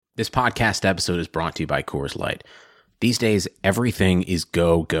This podcast episode is brought to you by Coors Light. These days, everything is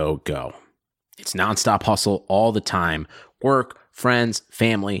go, go, go. It's nonstop hustle all the time. Work, friends,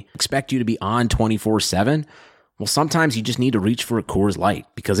 family expect you to be on 24/7. Well, sometimes you just need to reach for a Coors Light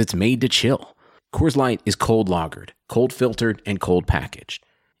because it's made to chill. Coors Light is cold lagered, cold filtered, and cold packaged.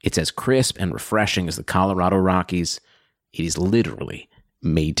 It's as crisp and refreshing as the Colorado Rockies. It is literally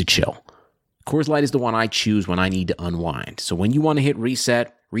made to chill. Coors Light is the one I choose when I need to unwind. So when you want to hit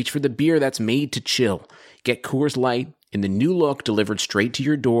reset, reach for the beer that's made to chill. Get Coors Light in the new look delivered straight to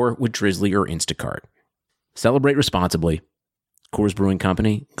your door with Drizzly or Instacart. Celebrate responsibly. Coors Brewing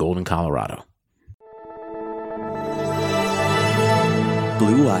Company, Golden, Colorado.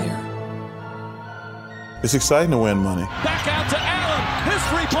 Blue Wire. It's exciting to win money. Back out to Allen. His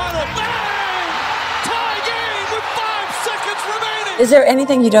three-pointer. Bang! Tie game with 5 seconds remaining. Is there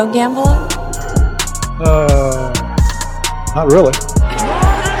anything you don't gamble on? Not really.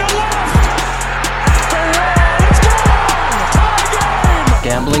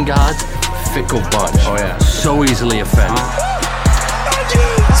 Gambling gods, fickle bunch. Oh yeah. So easily offended.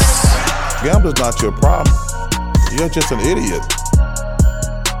 Gambling's not your problem. You're just an idiot.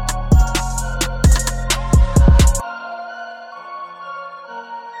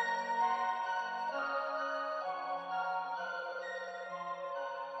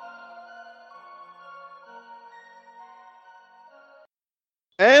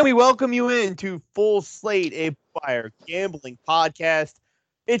 And we welcome you into Full Slate, a Fire Gambling Podcast.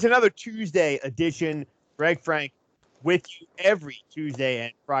 It's another Tuesday edition. Greg Frank with you every Tuesday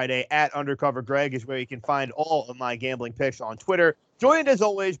and Friday at Undercover Greg is where you can find all of my gambling picks on Twitter. Joined as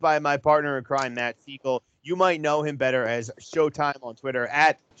always by my partner in crime, Matt Siegel. You might know him better as Showtime on Twitter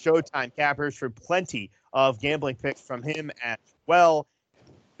at Showtime Cappers for plenty of gambling picks from him as well.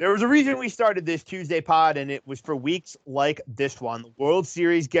 There was a reason we started this Tuesday pod, and it was for weeks like this one. The World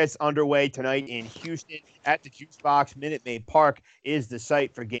Series gets underway tonight in Houston at the Juice Box. Minute Maid Park is the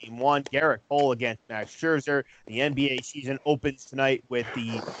site for Game 1. Garrett Cole against Max Scherzer. The NBA season opens tonight with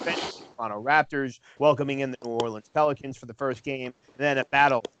the Toronto Raptors welcoming in the New Orleans Pelicans for the first game. Then a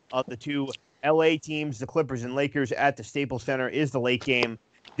battle of the two LA teams, the Clippers and Lakers, at the Staples Center is the late game.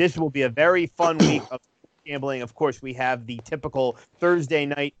 This will be a very fun week of gambling. Of course, we have the typical Thursday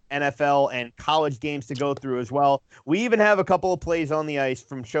night NFL and college games to go through as well. We even have a couple of plays on the ice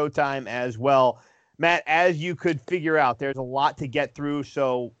from Showtime as well. Matt, as you could figure out, there's a lot to get through,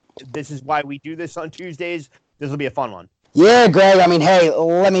 so this is why we do this on Tuesdays. This will be a fun one. Yeah, Greg. I mean, hey,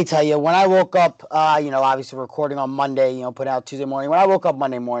 let me tell you, when I woke up, obviously recording on Monday, put out Tuesday morning. When I woke up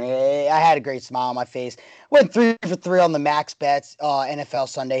Monday morning, I had a great smile on my face. Went 3 for 3 on the max bets, NFL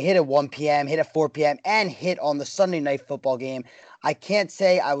Sunday. Hit at 1 p.m., hit at 4 p.m., and hit on the Sunday night football game. I can't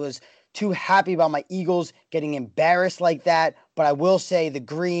say I was too happy about my Eagles getting embarrassed like that, but I will say the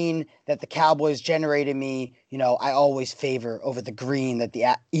green that the Cowboys generated me, I always favor over the green that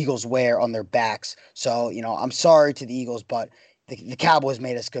the Eagles wear on their backs. So, I'm sorry to the Eagles, but the Cowboys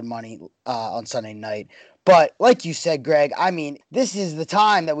made us good money on Sunday night. But like you said, Greg, I mean, this is the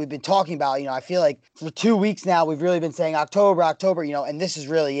time that we've been talking about. I feel like for 2 weeks now, we've really been saying October, and this is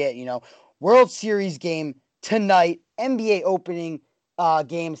really it. World Series game tonight, NBA opening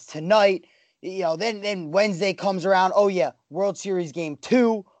games tonight. Then Wednesday comes around. Oh yeah, World Series game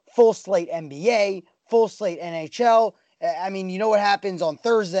 2, full slate NBA, full slate NHL. I mean, you know what happens on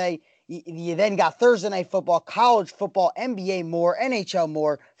Thursday? You then got Thursday night football, college football, NBA more, NHL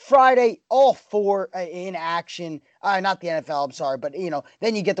more. Friday, all 4 in action. Not the NFL, I'm sorry, but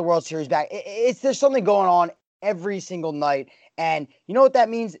then you get the World Series back. There's something going on every single night, and you know what that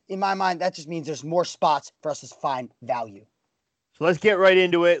means in my mind? That just means there's more spots for us to find value. So let's get right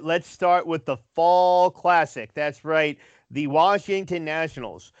into it. Let's start with the Fall Classic. That's right. The Washington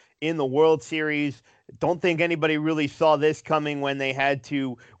Nationals in the World Series. Don't think anybody really saw this coming when they had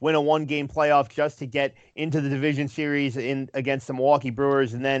to win a 1-game playoff just to get into the division series against the Milwaukee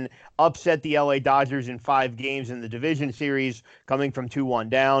Brewers and then upset the LA Dodgers in 5 games in the division series, coming from 2-1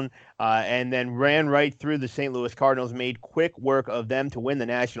 down, and then ran right through the St. Louis Cardinals, made quick work of them to win the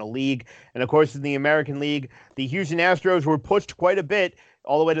National League. And of course, in the American League, the Houston Astros were pushed quite a bit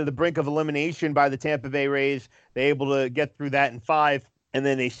all the way to the brink of elimination by the Tampa Bay Rays. They able to get through that in 5. And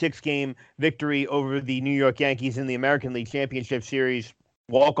then a 6-game victory over the New York Yankees in the American League Championship Series.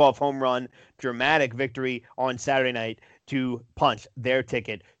 Walk-off home run, dramatic victory on Saturday night to punch their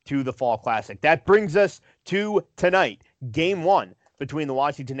ticket to the Fall Classic. That brings us to tonight, Game 1 between the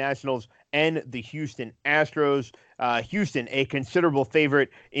Washington Nationals and the Houston Astros. Houston, a considerable favorite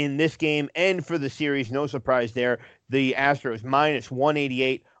in this game and for the series. No surprise there. The Astros minus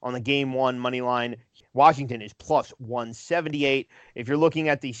 188 on the Game 1 money line. Washington is plus 178. If you're looking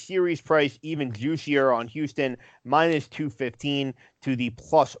at the series price, even juicier on Houston, minus 215 to the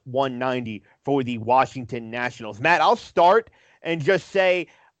plus 190 for the Washington Nationals. Matt, I'll start and just say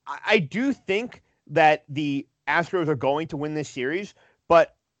I do think that the Astros are going to win this series,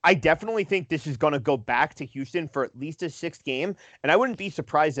 but I definitely think this is going to go back to Houston for at least a sixth game. And I wouldn't be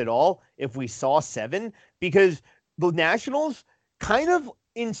surprised at all if we saw 7, because the Nationals kind of,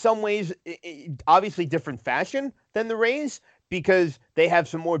 in some ways, obviously different fashion than the Rays, because they have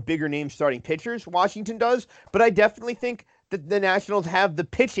some more bigger name starting pitchers. Washington does. But I definitely think that the Nationals have the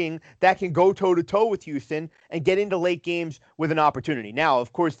pitching that can go toe-to-toe with Houston and get into late games with an opportunity. Now,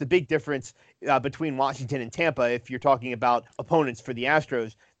 of course, the big difference between Washington and Tampa, if you're talking about opponents for the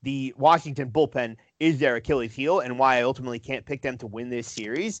Astros, the Washington bullpen is their Achilles heel, and why I ultimately can't pick them to win this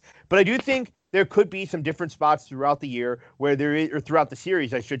series. But I do think there could be some different spots throughout the year where there is, or throughout the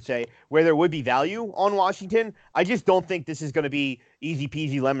series, I should say, where there would be value on Washington. I just don't think this is going to be easy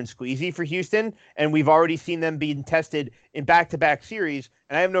peasy lemon squeezy for Houston. And we've already seen them being tested in back-to-back series,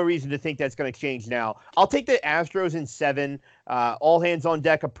 and I have no reason to think that's going to change now. I'll take the Astros in 7. All hands on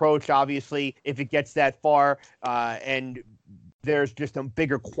deck approach, obviously, if it gets that far. And there's just a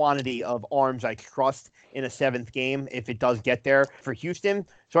bigger quantity of arms I trust in a 7th game if it does get there for Houston.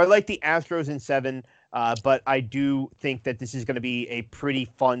 So I like the Astros in 7, but I do think that this is going to be a pretty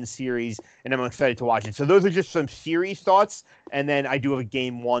fun series, and I'm excited to watch it. So those are just some series thoughts, and then I do have a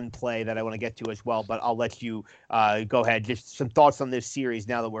game 1 play that I want to get to as well, but I'll let you go ahead. Just some thoughts on this series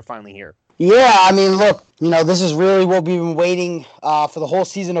now that we're finally here. Yeah, I mean, look, this is really what we've been waiting for the whole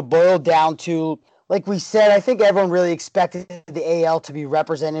season to boil down to. Like we said, I think everyone really expected the AL to be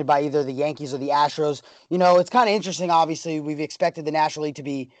represented by either the Yankees or the Astros. It's kind of interesting, obviously. We've expected the National League to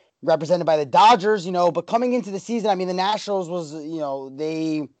be represented by the Dodgers, but coming into the season, I mean, the Nationals was,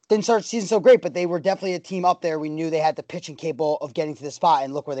 they didn't start the season so great, but they were definitely a team up there. We knew they had the pitching capable of getting to the spot,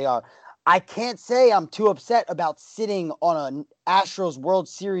 and look where they are. I can't say I'm too upset about sitting on an Astros World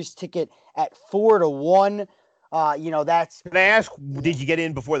Series ticket at 4-1. That's. Can I ask? Did you get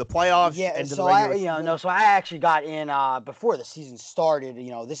in before the playoffs? Yeah, so I actually got in before the season started.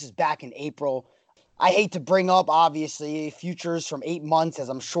 This is back in April. I hate to bring up obviously futures from 8 months, as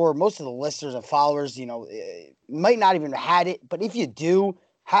I'm sure most of the listeners and followers, might not even have had it. But if you do,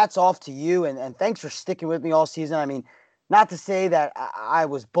 hats off to you, and thanks for sticking with me all season. I mean, not to say that I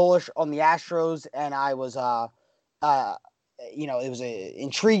was bullish on the Astros, and I was it was an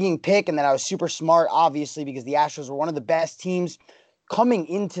intriguing pick, and that I was super smart, obviously, because the Astros were one of the best teams coming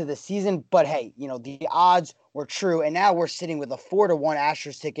into the season. But hey, the odds were true, and now we're sitting with a 4-1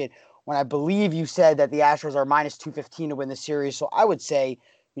 Astros ticket when I believe you said that the Astros are minus 215 to win the series. So I would say,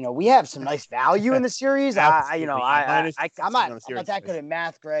 we have some nice value in the series. I'm not that good at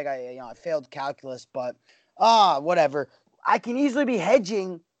math, Greg. I failed calculus, but whatever. I can easily be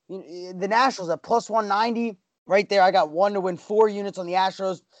hedging the Nationals at plus 190. Right there, I got 1 to win 4 units on the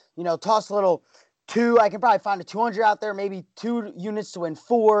Astros. Toss a little 2. I can probably find a 200 out there, maybe 2 units to win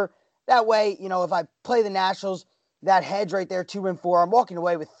 4. That way, if I play the Nationals, that hedge right there, 2 win 4, I'm walking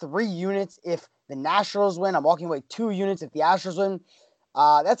away with 3 units if the Nationals win. I'm walking away 2 units if the Astros win.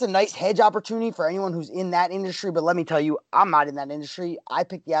 That's a nice hedge opportunity for anyone who's in that industry. But let me tell you, I'm not in that industry. I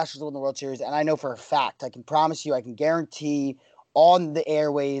picked the Astros to win the World Series, and I know for a fact, I can promise you, I can guarantee on the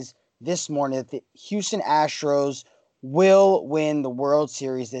airways this morning that the Houston Astros will win the World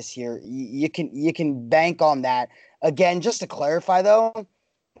Series this year. You can bank on that. Again, just to clarify though,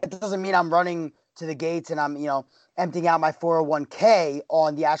 it doesn't mean I'm running to the gates and I'm emptying out my 401k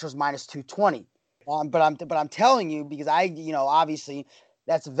on the Astros minus 220. But I'm telling you, because obviously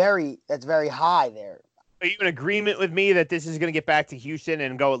that's very high there. Are you in agreement with me that this is going to get back to Houston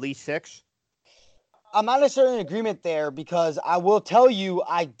and go at least 6? I'm not necessarily in agreement there, because I will tell you,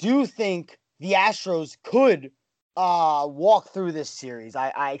 I do think the Astros could walk through this series.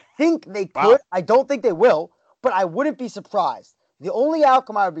 I think they could. Wow. I don't think they will, but I wouldn't be surprised. The only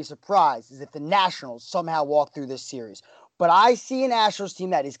outcome I would be surprised is if the Nationals somehow walk through this series. But I see an Astros team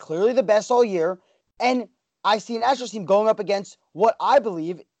that is clearly the best all year, and I see an Astros team going up against what I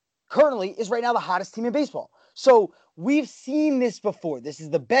believe currently is right now the hottest team in baseball. So we've seen this before. This is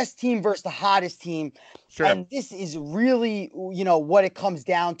the best team versus the hottest team. Sure. And this is really, what it comes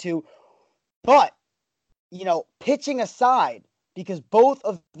down to. But, pitching aside, because both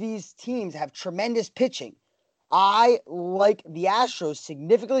of these teams have tremendous pitching, I like the Astros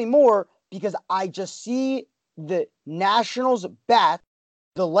significantly more because I just see the Nationals bat,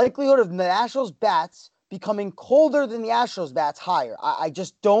 the likelihood of the Nationals bats becoming colder than the Astros bats higher. I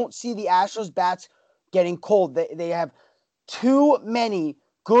just don't see the Astros bats getting cold. They have too many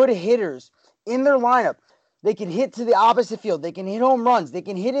good hitters in their lineup. They can hit to the opposite field. They can hit home runs. They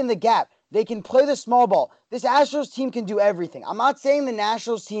can hit in the gap. They can play the small ball. This Astros team can do everything. I'm not saying the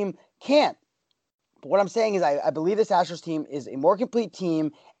Nationals team can't. But what I'm saying is I believe this Astros team is a more complete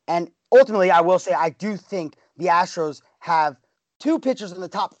team. And ultimately, I will say I do think the Astros have two pitchers in the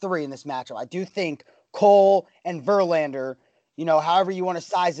top three in this matchup. I do think Cole and Verlander, however you want to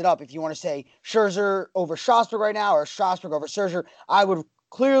size it up. If you want to say Scherzer over Strasburg right now or Strasburg over Scherzer, I would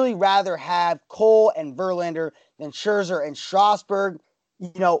clearly rather have Cole and Verlander than Scherzer and Strasburg.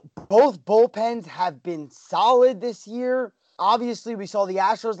 Both bullpens have been solid this year. Obviously, we saw the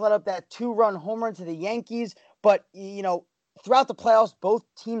Astros let up that 2-run home run to the Yankees. But, throughout the playoffs, both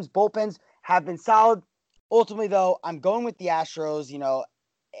teams' bullpens have been solid. Ultimately, though, I'm going with the Astros.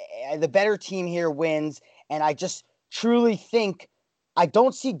 The better team here wins. And I just truly think I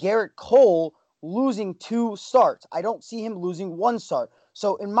don't see Garrett Cole losing 2 starts. I don't see him losing 1 start.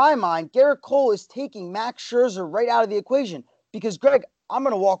 So in my mind, Garrett Cole is taking Max Scherzer right out of the equation because, Greg, I'm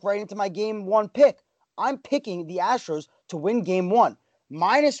going to walk right into my Game 1 pick. I'm picking the Astros to win Game 1.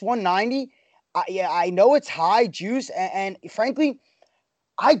 Minus 190, I know it's high juice, and frankly,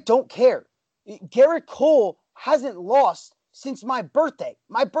 I don't care. Garrett Cole hasn't lost since my birthday.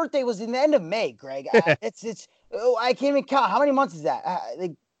 My birthday was in the end of May, Greg. I can't even count. How many months is that?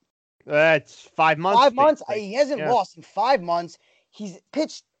 That's 5 months. 5 months? He hasn't lost in 5 months. He's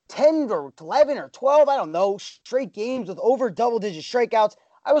pitched 10 or 11 or 12, I don't know, straight games with over double-digit strikeouts.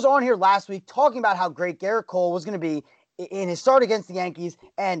 I was on here last week talking about how great Garrett Cole was going to be in his start against the Yankees,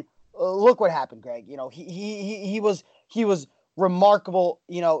 and look what happened, Greg. He was remarkable.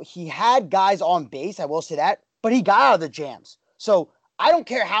 He had guys on base, I will say that, but he got out of the jams. So I don't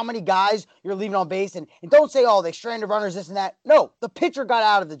care how many guys you're leaving on base, and don't say, they stranded runners, this and that. No, the pitcher got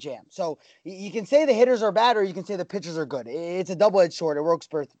out of the jam. So you can say the hitters are bad or you can say the pitchers are good. It's a double-edged sword. It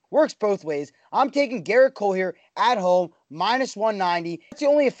works both ways. I'm taking Garrett Cole here at home, minus 190. That's the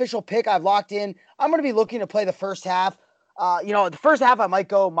only official pick I've locked in. I'm going to be looking to play the first half. The first half I might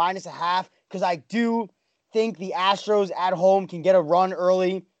go minus a half because I do think the Astros at home can get a run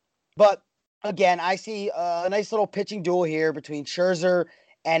early. But again, I see a nice little pitching duel here between Scherzer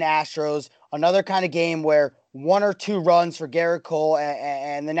and Astros. Another kind of game where 1 or 2 runs for Garrett Cole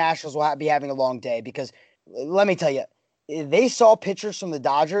and the Nationals will be having a long day because let me tell you, they saw pitchers from the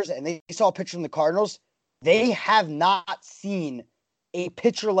Dodgers and they saw pitchers from the Cardinals. They have not seen a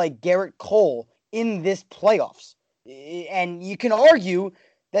pitcher like Garrett Cole in this playoffs. And you can argue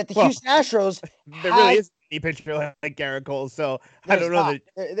that the Houston Astros really is a pitcher like Garrett Cole, so I don't know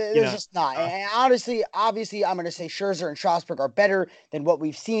there's just not. And honestly, obviously, I'm going to say Scherzer and Strasburg are better than what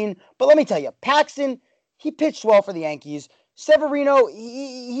we've seen. But let me tell you, Paxton, he pitched well for the Yankees. Severino,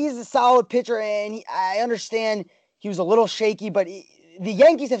 he's a solid pitcher, and I understand he was a little shaky, but the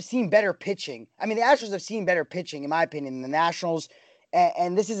Yankees have seen better pitching. I mean, the Astros have seen better pitching, in my opinion, than the Nationals.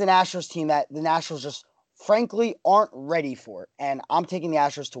 And this is an Astros team that the Nationals just frankly aren't ready for. And I'm taking the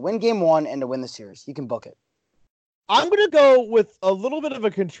Astros to win Game 1 and to win the series. You can book it. I'm going to go with a little bit of a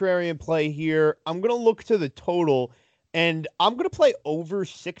contrarian play here. I'm going to look to the total, and I'm going to play over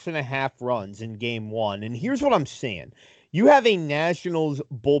 6.5 runs in Game 1. And here's what I'm saying. You have a Nationals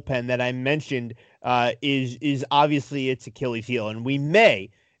bullpen that I mentioned is obviously its Achilles heel, and we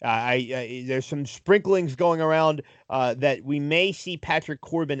may there's some sprinklings going around that we may see Patrick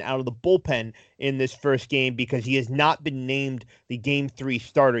Corbin out of the bullpen in this first game because he has not been named the Game 3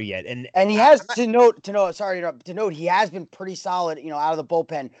 starter yet. And he has to note, he has been pretty solid, out of the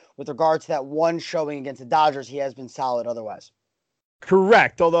bullpen with regards to that one showing against the Dodgers. He has been solid otherwise.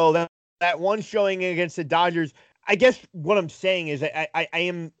 Correct. Although that one showing against the Dodgers, I guess what I'm saying is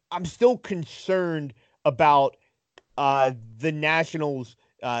I'm still concerned about the Nationals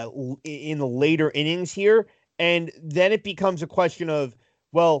in the later innings here. And then it becomes a question of,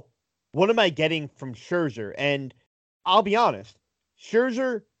 well, what am I getting from Scherzer? And I'll be honest,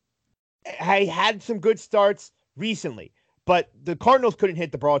 Scherzer had some good starts recently, but the Cardinals couldn't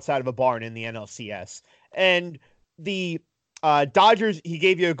hit the broadside of a barn in the NLCS. And the Dodgers, he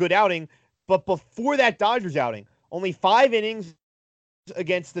gave you a good outing, but before that Dodgers outing, only 5 innings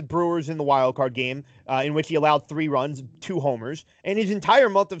against the Brewers in the wild card game, in which he allowed 3 runs, 2 homers, and his entire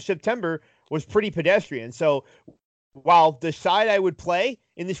month of September was pretty pedestrian. So while the side I would play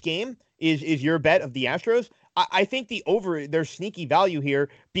in this game is your bet of the Astros, I think the over, there's sneaky value here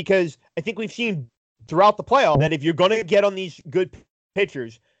because I think we've seen throughout the playoff that if you're going to get on these good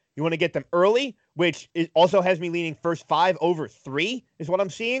pitchers, you want to get them early, which also has me leaning first 5 over 3 is what I'm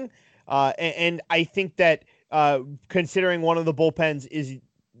seeing. And I think that considering one of the bullpens is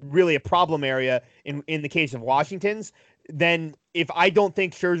really a problem area in the case of Washington's, then if I don't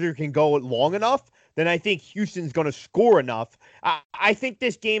think Scherzer can go long enough, then I think Houston's going to score enough. I think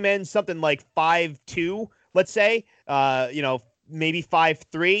this game ends something like 5-2, let's say, maybe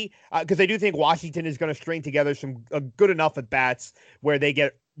 5-3, because I do think Washington is going to string together some good enough at bats where they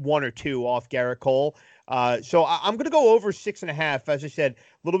get 1 or 2 off Garrett Cole. So I'm going to go over 6.5. As I said, a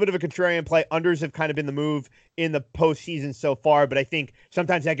little bit of a contrarian play. Unders have kind of been the move in the postseason so far, but I think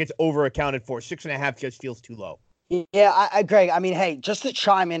sometimes that gets over accounted for. 6.5 just feels too low. Yeah, Greg, I mean, hey, just to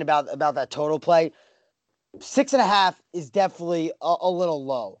chime in about that total play, 6.5 is definitely a little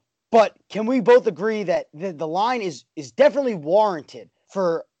low. But can we both agree that the line is definitely warranted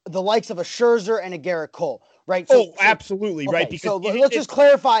for the likes of a Scherzer and a Garrett Cole, right? Absolutely, okay, right. Because so let's just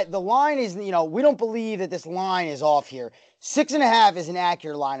clarify. The line is, we don't believe that this line is off here. 6.5 is an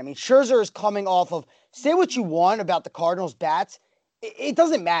accurate line. I mean, Scherzer is coming off of, say what you want about the Cardinals' bats. It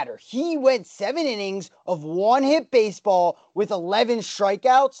doesn't matter. He went 7 innings of one-hit baseball with 11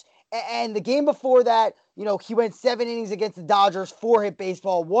 strikeouts. And the game before that, he went 7 innings against the Dodgers, 4-hit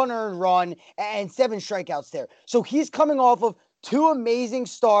baseball, 1 earned run, and 7 strikeouts there. So he's coming off of 2 amazing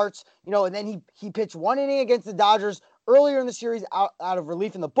starts, and then he pitched 1 inning against the Dodgers earlier in the series out of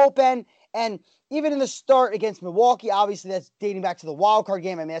relief in the bullpen. And even in the start against Milwaukee, obviously that's dating back to the wild card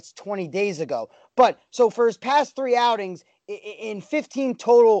game. I mean, that's 20 days ago. But so for his past 3 outings, in 15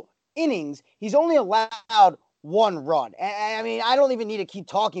 total innings, he's only allowed 1 run. And I mean, I don't even need to keep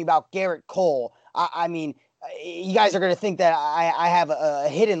talking about Garrett Cole. I mean, you guys are going to think that I have a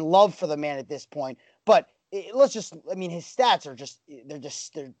hidden love for the man at this point. But his stats are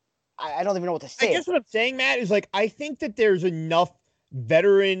I don't even know what to say. I guess what I'm saying, Matt, is I think that there's enough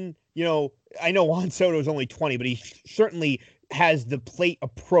veteran, I know Juan Soto is only 20, but he certainly has the plate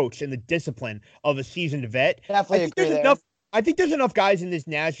approach and the discipline of a seasoned vet. Definitely agree there. I think there's enough guys in this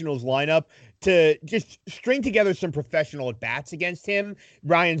Nationals lineup to just string together some professional at-bats against him.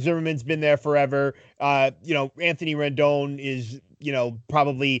 Ryan Zimmerman's been there forever. Anthony Rendon is,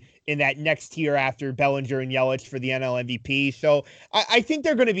 probably in that next tier after Bellinger and Yelich for the NL MVP. So I think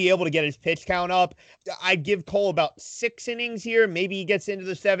they're going to be able to get his pitch count up. I'd give Cole about 6 innings here. Maybe he gets into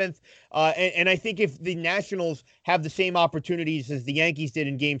the 7th. And I think if the Nationals have the same opportunities as the Yankees did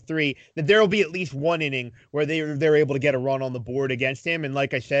in Game 3, that there will be at least 1 inning where they're able to get a run on the board against him. And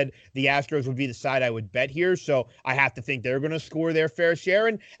like I said, the Astros would be the side I would bet here. So I have to think they're going to score their fair share.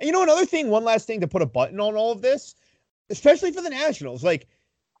 And another thing, one last thing to put a button on all of this, especially for the Nationals,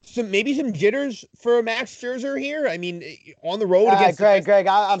 maybe some jitters for Max Scherzer here. I mean, on the road against Greg.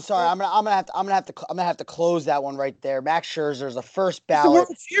 I'm sorry. I'm gonna have to close that one right there. Max Scherzer is a first ballot,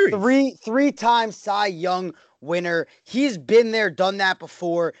 three-time Cy Young winner. He's been there, done that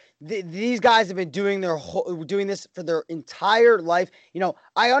before. These guys have been doing this for their entire life.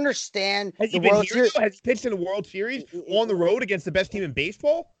 I understand. Has he been here? Has he pitched in the World Series on the road against the best team in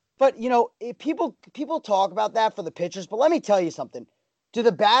baseball? But people talk about that for the pitchers. But let me tell you something. To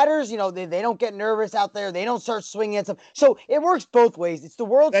the batters, they don't get nervous out there. They don't start swinging at something. So it works both ways. It's the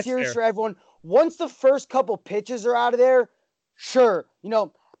World Series for everyone. Once the first couple pitches are out of there, sure.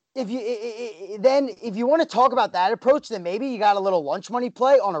 If you want to talk about that approach, then maybe you got a little lunch money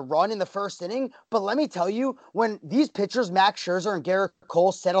play on a run in the first inning. But let me tell you, when these pitchers, Max Scherzer and Garrett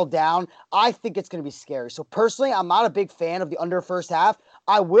Cole, settle down, I think it's going to be scary. So personally, I'm not a big fan of the under first half.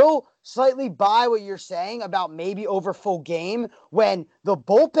 I will slightly buy what you're saying about maybe over full game when the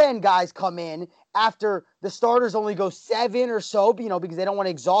bullpen guys come in after the starters only go 7 or so, because they don't want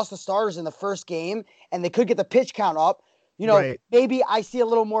to exhaust the starters in the first game and they could get the pitch count up. Right. Maybe I see a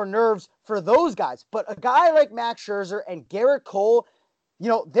little more nerves for those guys. But a guy like Max Scherzer and Garrett Cole,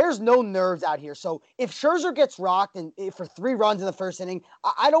 there's no nerves out here. So if Scherzer gets rocked and for 3 runs in the first inning,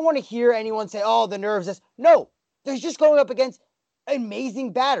 I don't want to hear anyone say, oh, the nerves. No, they're just going up against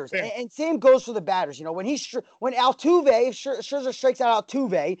amazing batters. And same goes for the batters. When Altuve, if Scherzer strikes out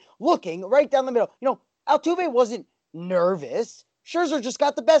Altuve, looking right down the middle, Altuve wasn't nervous. Scherzer just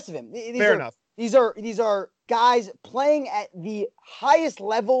got the best of him. Fair enough. These are guys playing at the highest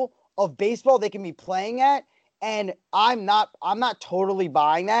level of baseball they can be playing at, and I'm not totally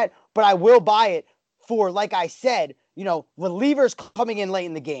buying that, but I will buy it for, like I said, relievers coming in late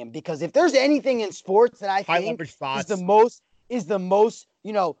in the game, because if there's anything in sports that I think is the most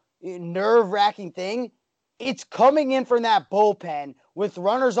nerve-wracking thing, it's coming in from that bullpen with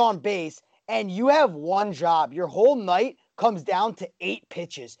runners on base, and you have one job. Your whole night comes down to 8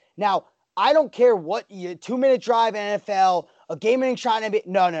 pitches. Now, I don't care what 2-minute drive NFL, a game-winning shot.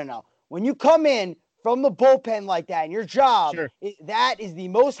 No. When you come in from the bullpen like that, and your job, that is the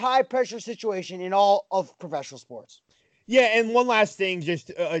most high-pressure situation in all of professional sports. Yeah, and one last thing, just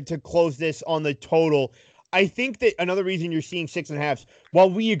to close this on the total. I think that another reason you're seeing 6.5, while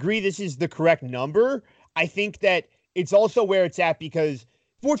we agree this is the correct number, I think that it's also where it's at because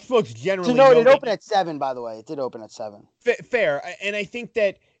sportsbooks generally. So no, it did open at 7, by the way. It did open at 7. Fair. And I think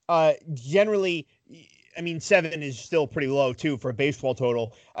that generally, I mean, 7 is still pretty low too for a baseball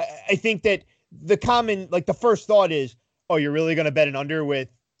total. I think that the common, like the first thought is, oh, you're really going to bet an over with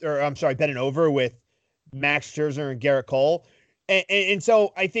Max Scherzer and Garrett Cole. And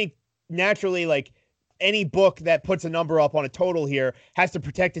so I think naturally, like any book that puts a number up on a total here has to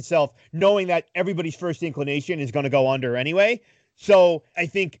protect itself, knowing that everybody's first inclination is going to go under anyway. So I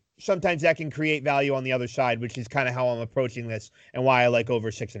think sometimes that can create value on the other side, which is kind of how I'm approaching this and why I like over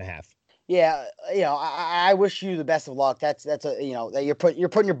 6.5. Yeah, I wish you the best of luck. That's a that you're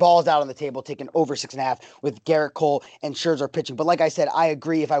putting your balls out on the table, taking over 6.5 with Garrett Cole and Scherzer pitching. But like I said, I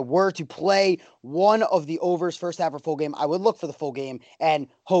agree. If I were to play one of the overs first half or full game, I would look for the full game and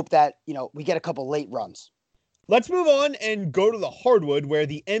hope that we get a couple late runs. Let's move on and go to the hardwood where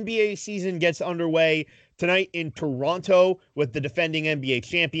the NBA season gets underway tonight in Toronto with the defending NBA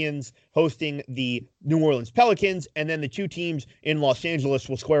champions hosting the New Orleans Pelicans. And then the two teams in Los Angeles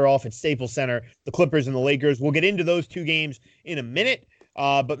will square off at Staples Center, the Clippers and the Lakers. We'll get into those two games in a minute.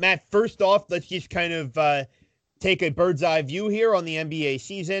 But Matt, first off, let's just kind of take a bird's eye view here on the NBA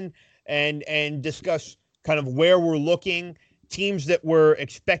season and discuss kind of where we're looking, teams that we're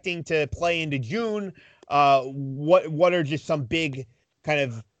expecting to play into June. What are just some big kind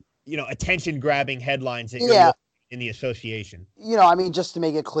of attention-grabbing headlines that you're looking in the association? I mean, just to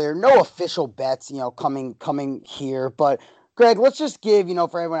make it clear, no official bets, coming here. But Greg, let's just give,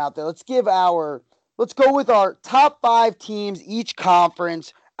 for everyone out there, let's go with our top 5 teams, each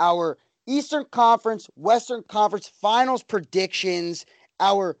conference, our Eastern Conference, Western Conference finals predictions,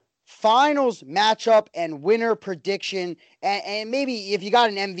 our finals matchup and winner prediction, and maybe if you got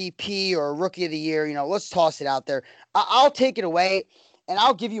an MVP or a rookie of the year, let's toss it out there. I'll take it away. And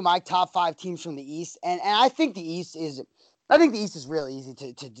I'll give you my top 5 teams from the East. And I think the East is really easy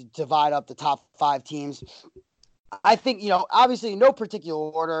to divide up the top 5 teams. I think, obviously in no particular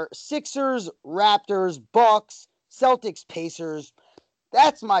order, Sixers, Raptors, Bucks, Celtics, Pacers.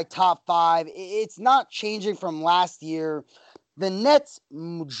 That's my top 5. It's not changing from last year. The Nets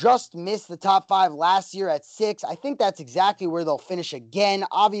just missed the top 5 last year at 6. I think that's exactly where they'll finish again.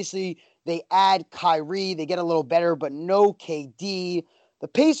 Obviously, they add Kyrie. They get a little better, but no KD. The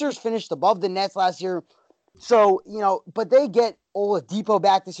Pacers finished above the Nets last year. So, but they get Oladipo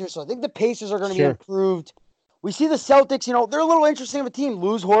back this year. So I think the Pacers are going to be improved. We see the Celtics, they're a little interesting of a team.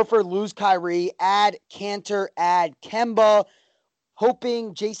 Lose Horford, lose Kyrie, add Cantor, add Kemba.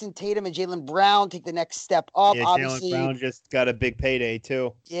 Hoping Jason Tatum and Jaylen Brown take the next step up. Yeah, obviously, Jaylen Brown just got a big payday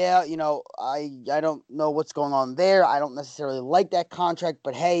too. Yeah, I don't know what's going on there. I don't necessarily like that contract,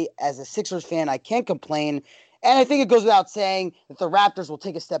 but hey, as a Sixers fan, I can't complain. And I think it goes without saying that the Raptors will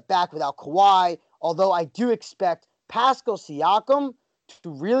take a step back without Kawhi, although I do expect Pascal Siakam to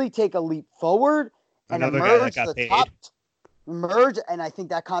really take a leap forward and emerge to the top. Emerge, and I think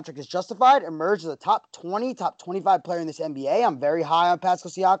that contract is justified, emerge as a top 20, top 25 player in this NBA. I'm very high on Pascal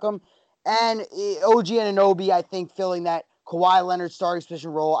Siakam. And OG Anunoby, I think, filling that Kawhi Leonard starting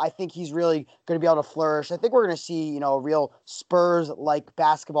position role, I think he's really going to be able to flourish. I think we're going to see, a real Spurs-like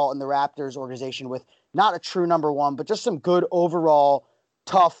basketball in the Raptors organization with not a true number one, but just some good overall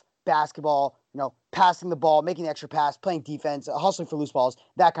tough basketball, passing the ball, making the extra pass, playing defense, hustling for loose balls,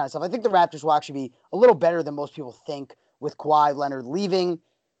 that kind of stuff. I think the Raptors will actually be a little better than most people think with Kawhi Leonard leaving.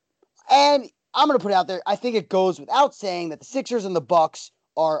 And I'm going to put it out there, I think it goes without saying that the Sixers and the Bucks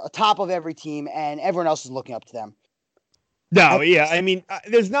are atop of every team, and everyone else is looking up to them. No, yeah, I mean,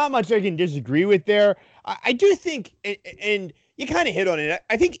 there's not much I can disagree with there. I do think, and you kind of hit on it,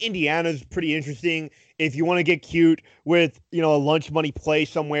 I think Indiana's pretty interesting if you want to get cute with, a lunch money play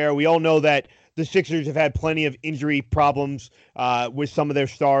somewhere. We all know that the Sixers have had plenty of injury problems with some of their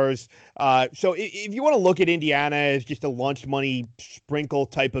stars. So if you want to look at Indiana as just a lunch money sprinkle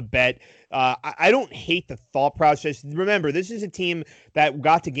type of bet, I don't hate the thought process. Remember, this is a team that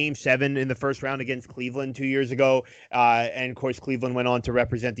got to Game 7 in the first round against Cleveland 2 years ago. And, of course, Cleveland went on to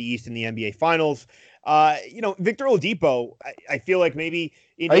represent the East in the NBA Finals. Victor Oladipo, I feel like maybe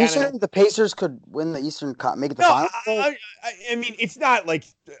Indiana. Are you saying the Pacers could win the Eastern, make it the finals? I mean, it's not like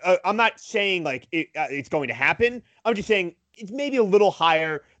I'm not saying like it's going to happen. I'm just saying it's maybe a little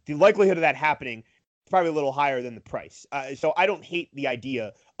higher. The likelihood of that happening is probably a little higher than the price. So I don't hate the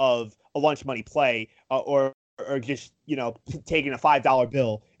idea of a lunch money play or just taking a $5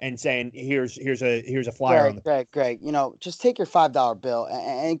 bill and saying here's a flyer. Greg, just take your $5 bill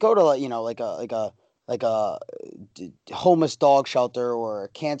and go to like a homeless dog shelter or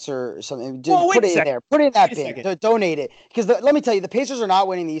cancer or something. Well, Put it in there. Put it in that bin. Donate it. Because let me tell you, the Pacers are not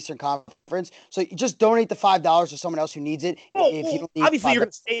winning the Eastern Conference. So you just donate the $5 to someone else who needs it. If you don't need obviously, you're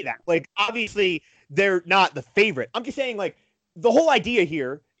going to say that. Like, obviously, they're not the favorite. I'm just saying, like, the whole idea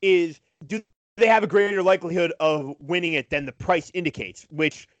here is, do they have a greater likelihood of winning it than the price indicates,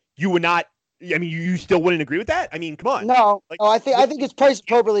 which you would not. I mean, you still wouldn't agree with that? I mean, come on. No, I think it's priced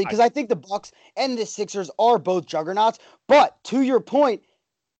appropriately because I think the Bucks and the Sixers are both juggernauts. But to your point,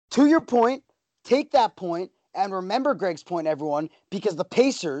 take that point and remember Greg's point, everyone, because the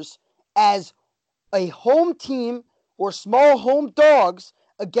Pacers, as a home team or small home dogs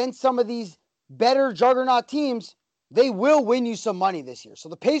against some of these better juggernaut teams, they will win you some money this year. So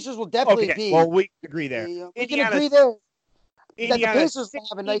the Pacers will definitely be. Well, we agree there. We can agree there. That the Pacers will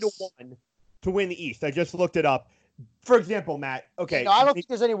have a nice. To win the East. I just looked it up. For example, Matt. Okay. I don't think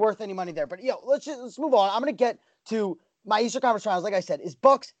there's any worth any money there. But let's move on. I'm gonna get to my Eastern Conference Finals. Like I said, is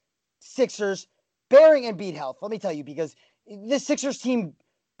Bucks, Sixers, bearing Embiid health. Let me tell you, because this Sixers team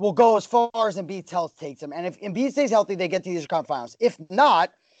will go as far as Embiid's health takes them. And if Embiid stays healthy, they get to the Eastern Conference Finals. If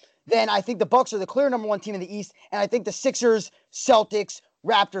not, then I think the Bucks are the clear number one team in the East. And I think the Sixers, Celtics,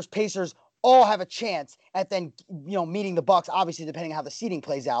 Raptors, Pacers all have a chance at then meeting the Bucks. Obviously, depending on how the seeding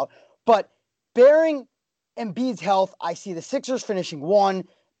plays out, but bearing Embiid's health, I see the Sixers finishing 1,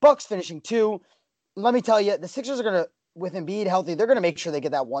 Bucks finishing 2. Let me tell you, the Sixers are going to, with Embiid healthy, they're going to make sure they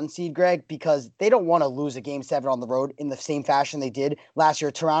get that 1 seed, Greg, because they don't want to lose a Game 7 on the road in the same fashion they did last year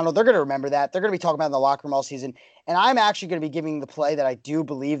at Toronto. They're going to remember that. They're going to be talking about it in the locker room all season. And I'm actually going to be giving the play that I do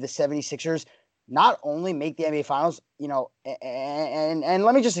believe the 76ers not only make the NBA Finals, and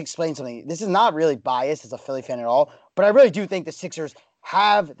let me just explain something. This is not really biased as a Philly fan at all, but I really do think the Sixers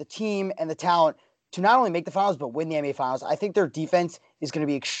have the team and the talent to not only make the finals, but win the NBA Finals. I think their defense is going to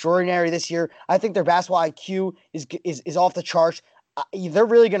be extraordinary this year. I think their basketball IQ is off the charts. They're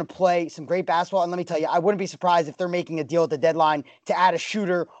really going to play some great basketball. And let me tell you, I wouldn't be surprised if they're making a deal at the deadline to add a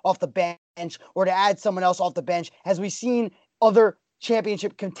shooter off the bench or to add someone else off the bench. As we've seen other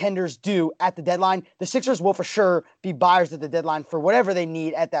championship contenders do at the deadline, the Sixers will for sure be buyers at the deadline for whatever they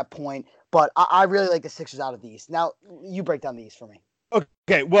need at that point. But I really like the Sixers out of the East. Now, you break down the East for me.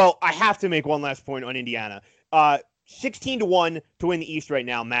 Okay, well, I have to make one last point on Indiana. 16-1 to win the East right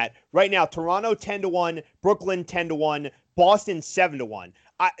now, Matt. Right now, Toronto 10-1, Brooklyn 10-1, Boston 7-1.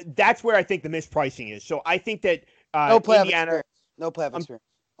 That's where I think the mispricing is. So I think that no playoff Indiana, experience. No playoff experience.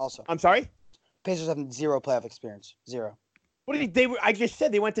 Also, I'm sorry. Pacers have 0 playoff experience. 0. What did they? I just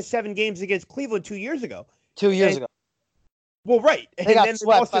said they went to 7 games against Cleveland 2 years ago. 2 years ago. Well, right, and then they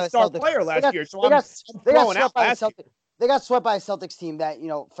lost a star player last year. So I'm throwing out last year. They got swept by a Celtics team that,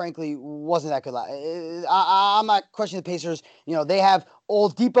 frankly, wasn't that good. I'm not questioning the Pacers. They have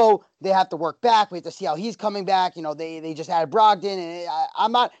Oladipo. They have to work back. We have to see how he's coming back. They just added Brogdon. And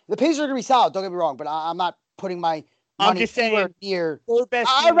I'm not – the Pacers are going to be solid. Don't get me wrong. But I'm not putting my I'm just saying near.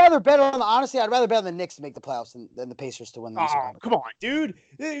 I'd rather bet on the Knicks to make the playoffs than the Pacers to win the Eastern Conference. Come on, dude.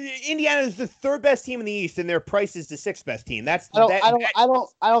 Indiana is the 3rd best team in the East, and their price is the 6th best team. I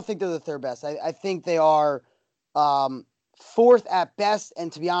don't think they're the 3rd best. I think they are 4th at best,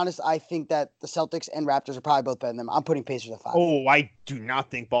 and to be honest, I think that the Celtics and Raptors are probably both better than them. I'm putting Pacers at 5. Oh, I do not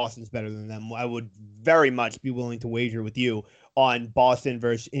think Boston's better than them. I would very much be willing to wager with you on Boston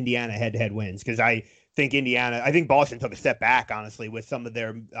versus Indiana head-to-head wins, because I think Boston took a step back, honestly, with some of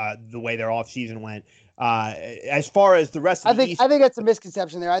their the way their offseason went. As far as the rest of the East, I think that's a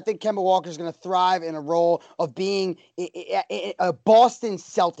misconception there. I think Kemba Walker is going to thrive in a role of being a Boston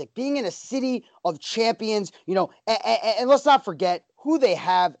Celtic, being in a city of champions, and let's not forget who they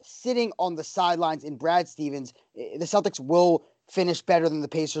have sitting on the sidelines in Brad Stevens. The Celtics will finish better than the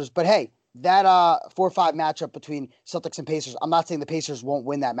Pacers, but hey, that 4-5 matchup between Celtics and Pacers, I'm not saying the Pacers won't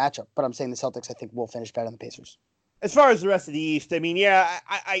win that matchup, but I'm saying the Celtics, I think, will finish better than the Pacers. As far as the rest of the East, I mean, yeah,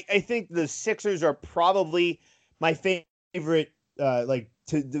 I think the Sixers are probably my favorite,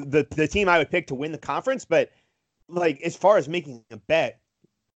 the team I would pick to win the conference. But as far as making a bet,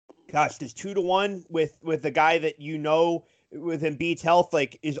 gosh, does 2-1 with the guy that with Embiid's health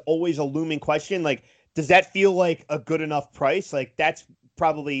is always a looming question. Does that feel like a good enough price? That's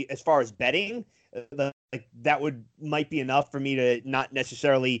probably, as far as betting, that might be enough for me to not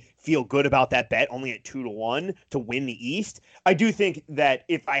necessarily feel good about that bet, only at 2-1 to win the East. I do think that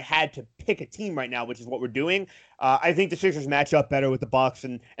if I had to pick a team right now, which is what we're doing, I think the Sixers match up better with the Bucks,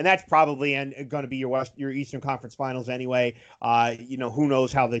 and that's probably going to be your Eastern Conference Finals anyway. Who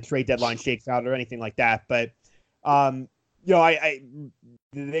knows how the trade deadline shakes out or anything like that, but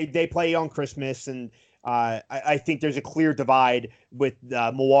they play on Christmas, and I think there's a clear divide with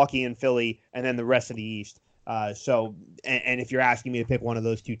Milwaukee and Philly, and then the rest of the East. And if you're asking me to pick one of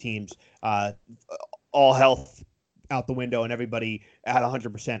those two teams, all health out the window and everybody at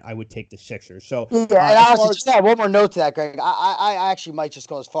 100%, I would take the Sixers. So yeah, and honestly, just add one more note to that, Greg. I actually might just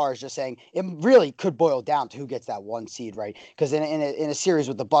go as far as just saying it really could boil down to who gets that 1 seed, right? Because in a series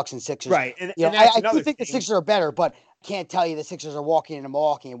with the Bucks and Sixers, right? And I do think the Sixers are better, but I can't tell you the Sixers are walking into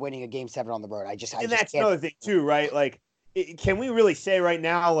Milwaukee and winning a Game 7 on the road. That's another thing too, right? Like, can we really say right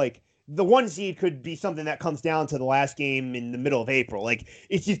now, like, the 1 seed could be something that comes down to the last game in the middle of April? Like,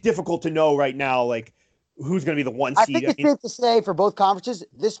 it's just difficult to know right now, like, who's going to be the 1 seed. I think it's safe to say for both conferences,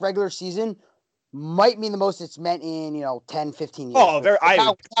 this regular season might mean the most it's meant in 10, 15 years. Oh,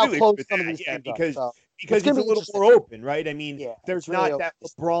 how close some of these teams because it's a little more open, right? I mean, there's not that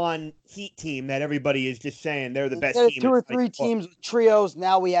LeBron Heat team that everybody is just saying they're the best team. 2 or 3 teams with trios.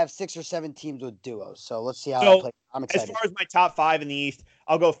 Now we have 6 or 7 teams with duos. So let's see how that plays. I'm excited. As far as my top 5 in the East,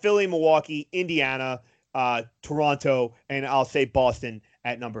 I'll go Philly, Milwaukee, Indiana, Toronto, and I'll say Boston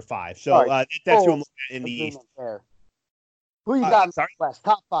at number 5. So that's who I'm looking at in the East. Who you got in the West?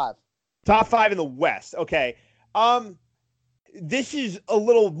 Top 5. Top 5 in the West. Okay. This is a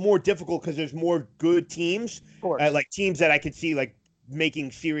little more difficult because there's more good teams, like teams that I could see like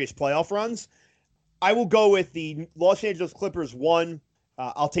making serious playoff runs. I will go with the Los Angeles Clippers 1.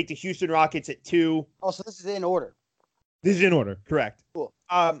 I'll take the Houston Rockets at 2. Oh, so this is in order. This is in order, correct. Cool.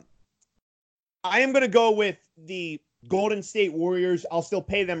 I am going to go with the Golden State Warriors. I'll still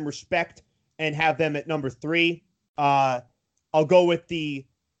pay them respect and have them at number 3. I'll go with the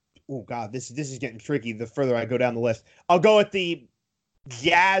oh God, this is getting tricky the further I go down the list. I'll go with the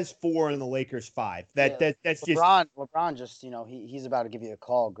Jazz 4 and the Lakers 5. That's LeBron just he's about to give you a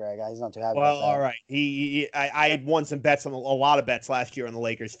call, Greg. He's not too happy. Well, about that. all right. I had won some bets on a lot of bets last year on the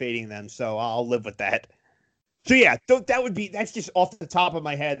Lakers fading them, so I'll live with that. So yeah, that's just off the top of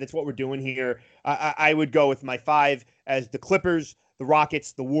my head. That's what we're doing here. I would go with my 5 as the Clippers, the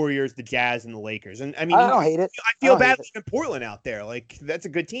Rockets, the Warriors, the Jazz, and the Lakers. And I mean, I don't hate it. I feel badly in Portland out there. Like, that's a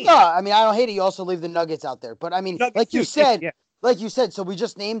good team. No, I mean, I don't hate it. You also leave the Nuggets out there. But I mean, like you said, so we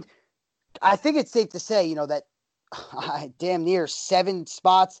just named, I think it's safe to say, that damn near 7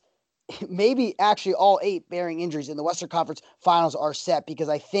 spots, maybe actually all 8 bearing injuries in the Western Conference Finals are set, because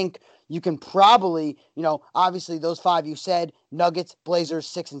I think you can probably, obviously those 5 you said, Nuggets, Blazers,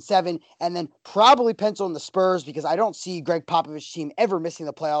 6 and 7, and then probably pencil in the Spurs, because I don't see Greg Popovich's team ever missing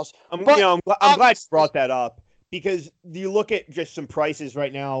the playoffs. I'm glad you brought that up, because you look at just some prices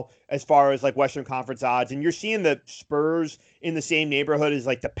right now as far as like Western Conference odds, and you're seeing the Spurs in the same neighborhood as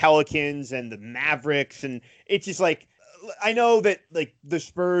like the Pelicans and the Mavericks, and it's just like, I know that like the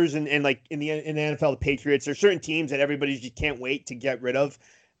Spurs and like in the NFL, the Patriots, there are certain teams that everybody just can't wait to get rid of.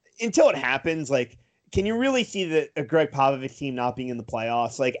 Until it happens, like, can you really see a Greg Popovich team not being in the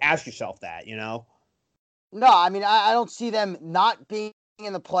playoffs? Like, ask yourself that, No, I mean, I don't see them not being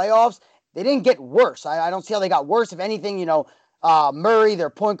in the playoffs. They didn't get worse. I don't see how they got worse. If anything, Murray, their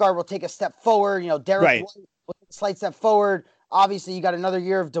point guard, will take a step forward. Derek White will take a slight step forward. Obviously, you got another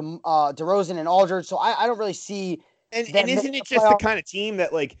year of DeRozan and Aldridge, so I don't really see. And isn't it just the kind of team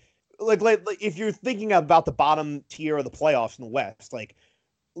that, like if you're thinking about the bottom tier of the playoffs in the West, like,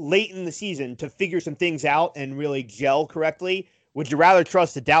 late in the season to figure some things out and really gel correctly, would you rather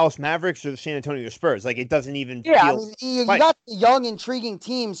trust the Dallas Mavericks or the San Antonio Spurs? Like, it doesn't even feel... I mean, you got the young, intriguing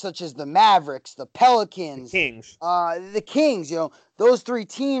teams such as the Mavericks, the Pelicans, the Kings, those 3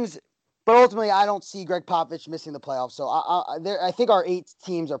 teams, but ultimately I don't see Greg Popovich missing the playoffs. So I think our 8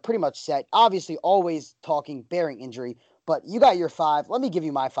 teams are pretty much set. Obviously, always talking bearing injury, but you got your 5. Let me give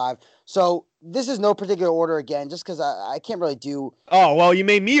you my 5. So this is no particular order again, just because I can't really do. Oh, well, you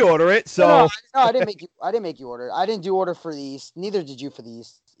made me order it, so. No, I didn't make you. I didn't make you order. I didn't do order for the East. Neither did you for the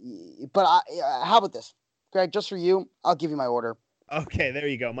East. But how about this, Greg? Just for you, I'll give you my order. Okay, there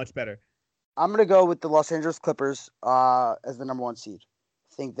you go. Much better. I'm gonna go with the Los Angeles Clippers as the number 1 seed.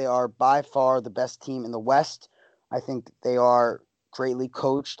 I think they are by far the best team in the West. I think they are greatly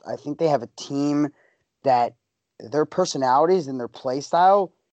coached. I think they have a team that their personalities and their play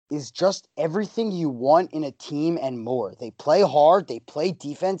style is just everything you want in a team and more. They play hard, they play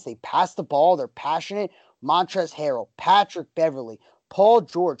defense, they pass the ball, they're passionate. Montrezl Harrell, Patrick Beverley, Paul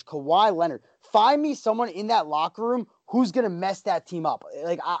George, Kawhi Leonard. Find me someone in that locker room who's going to mess that team up.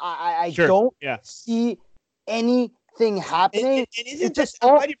 Like, I don't see anything happening. And isn't just,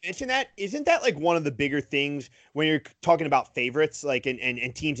 I'm glad you mentioned that. Isn't that like one of the bigger things when you're talking about favorites, like,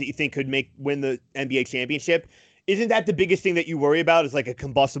 and teams that you think could win the NBA championship? Isn't that the biggest thing that you worry about, is like a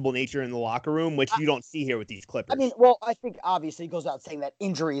combustible nature in the locker room, which you don't see here with these Clippers? I mean, well, I think obviously it goes without saying that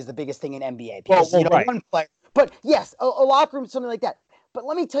injury is the biggest thing in NBA. Because, one player. But yes, a locker room, something like that. But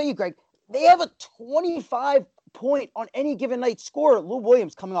let me tell you, Greg, they have a 25 point on any given night score. Lou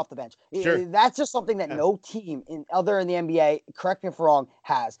Williams coming off the bench. Sure. That's just something that no team other in the NBA, correct me if I'm wrong,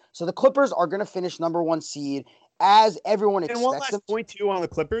 has. So the Clippers are going to finish number 1 seed as everyone expects. And one last point too on the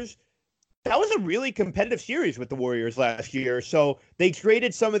Clippers. That was a really competitive series with the Warriors last year. So they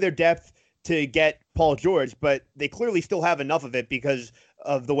traded some of their depth to get Paul George, but they clearly still have enough of it because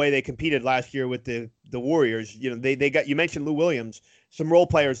of the way they competed last year with the Warriors. You know, they got, you mentioned Lou Williams, some role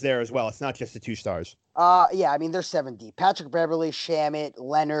players there as well. It's not just the 2 stars. Yeah, I mean, they're 7 deep. Patrick Beverley, Shamet,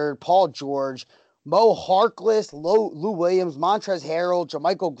 Leonard, Paul George, Mo Harkless, Lou Williams, Montrezl Harrell,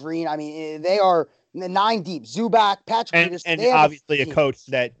 JaMychal Green. I mean, they are 9 deep. Zubac, Patrick Peterson. And obviously a coach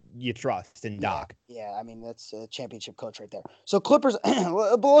that you trust in Doc. Yeah, I mean, that's a championship coach right there. So Clippers,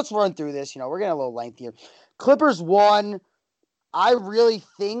 but let's run through this. You know, we're getting a little lengthy here. Clippers won. I really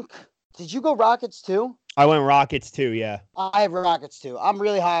think, did you go Rockets too? I went Rockets too, yeah. I have Rockets too. I'm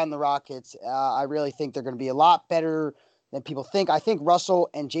really high on the Rockets. I really think they're going to be a lot better than people think. I think Russell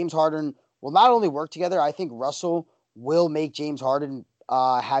and James Harden will not only work together, I think Russell will make James Harden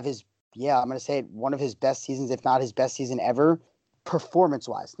have his, I'm going to say it, one of his best seasons, if not his best season ever,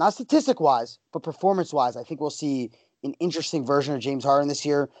 performance-wise. Not statistic-wise, but performance-wise. I think we'll see an interesting version of James Harden this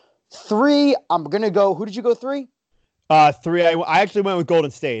year. 3, I'm going to go, who did you go 3? 3, I actually went with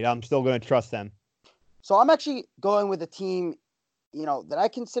Golden State. I'm still going to trust them. So I'm actually going with a team, you know, that I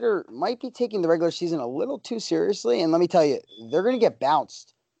consider might be taking the regular season a little too seriously. And let me tell you, they're going to get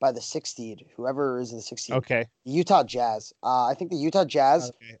bounced by the 6th seed, whoever is the 6th seed. Okay. The Utah Jazz. I think the Utah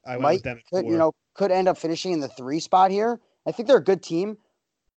Jazz could end up finishing in the 3 spot here. I think they're a good team,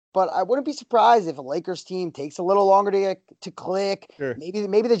 but I wouldn't be surprised if a Lakers team takes a little longer to click. Sure.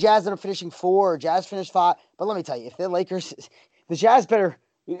 Maybe the Jazz end up finishing 4, or Jazz finish 5. But let me tell you, if the Lakers, the Jazz better.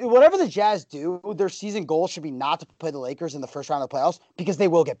 Whatever the Jazz do, their season goal should be not to play the Lakers in the first round of the playoffs because they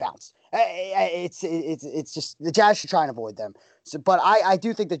will get bounced. It's just the Jazz should try and avoid them. So, but I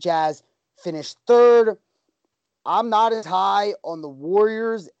do think the Jazz finished 3rd. I'm not as high on the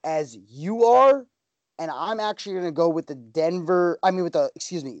Warriors as you are, and I'm actually going to go with the Denver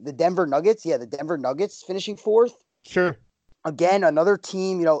Nuggets. Yeah, the Denver Nuggets finishing 4th. Sure. Again, another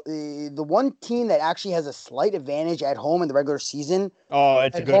team, you know, the one team that actually has a slight advantage at home in the regular season. Oh,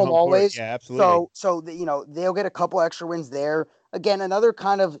 it's a good home always. Court. Yeah, absolutely. So you know, they'll get a couple extra wins there. Again, another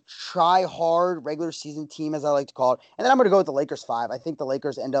kind of try-hard regular season team, as I like to call it. And then I'm going to go with the Lakers 5. I think the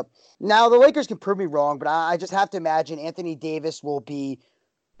Lakers end up – now, the Lakers can prove me wrong, but I just have to imagine Anthony Davis will be –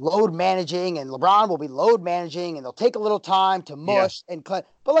 load managing, and LeBron will be load managing, and they'll take a little time to mush and cut.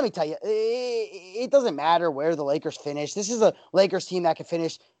 But let me tell you, it doesn't matter where the Lakers finish. This is a Lakers team that can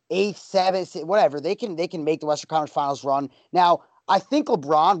finish 8th, 7th, whatever. They can make the Western Conference Finals run. Now, I think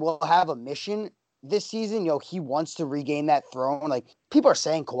LeBron will have a mission this season. You know, he wants to regain that throne. Like, people are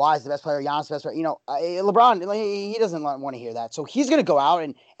saying Kawhi's the best player, Giannis the best player. You know, LeBron, he doesn't want to hear that. So he's going to go out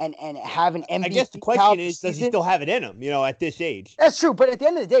and have an MVP. I guess the question is, does he still have it in him, you know, at this age? That's true. But at the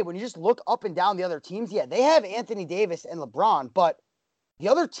end of the day, when you just look up and down the other teams, they have Anthony Davis and LeBron, but the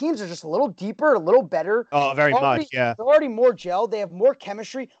other teams are just a little deeper, a little better. Oh, very much, yeah. They're already more gelled. They have more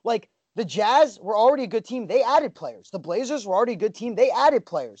chemistry. Like, the Jazz were already a good team. They added players. The Blazers were already a good team. They added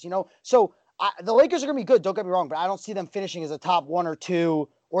players, you know. So the Lakers are going to be good, don't get me wrong, but I don't see them finishing as a top 1 or 2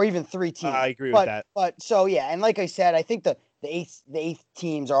 or even 3 team. I agree with that. But so, yeah, and like I said, I think the eighth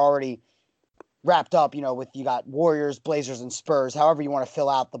teams are already wrapped up, you know, with you got Warriors, Blazers, and Spurs. However you want to fill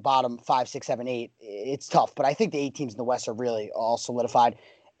out the bottom 5, 6, 7, 8, it's tough. But I think the 8 teams in the West are really all solidified.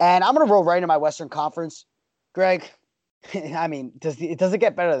 And I'm going to roll right into my Western Conference. Greg, I mean, does it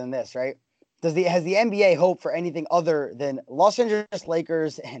get better than this, right? Has the NBA hope for anything other than Los Angeles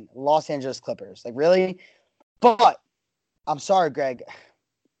Lakers and Los Angeles Clippers? Like, really? But I'm sorry, Greg.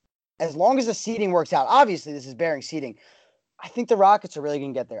 As long as the seeding works out, obviously this is bearing seeding. I think the Rockets are really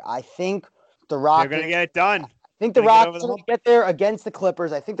going to get there. I think the Rockets – they're going to get it done. I think the Rockets are going to get there against the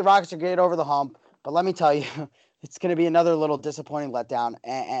Clippers. I think the Rockets are going to get over the hump. But let me tell you, it's going to be another little disappointing letdown.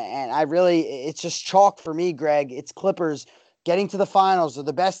 And I really – it's just chalk for me, Greg. It's Clippers – getting to the finals. They're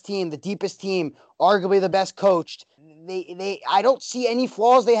the best team, the deepest team, arguably the best coached. I don't see any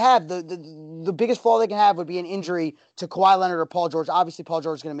flaws they have. The biggest flaw they can have would be an injury to Kawhi Leonard or Paul George. Obviously, Paul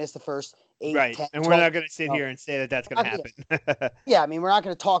George is going to miss the first 8, right. 10, and we're not going to sit here and say that that's going to happen. Yeah, I mean, we're not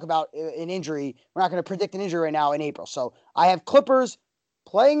going to talk about an injury. We're not going to predict an injury right now in April. So I have Clippers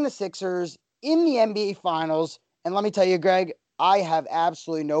playing the Sixers in the NBA Finals. And let me tell you, Greg, I have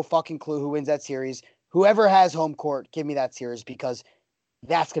absolutely no fucking clue who wins that series. Whoever has home court, give me that series because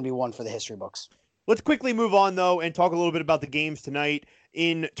that's going to be one for the history books. Let's quickly move on, though, and talk a little bit about the games tonight.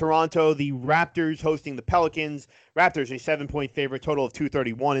 In Toronto, the Raptors hosting the Pelicans. Raptors a 7-point favorite, total of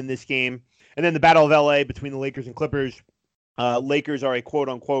 231 in this game. And then the Battle of LA between the Lakers and Clippers. Lakers are a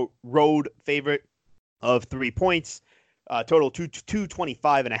quote-unquote road favorite of 3 points, total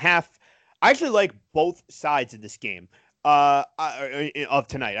 225.5. I actually like both sides of this game of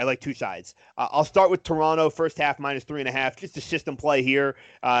tonight. I like two sides. I'll start with Toronto, first half -3.5. Just a system play here.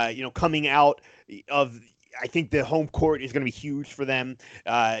 Coming out of, I think the home court is going to be huge for them.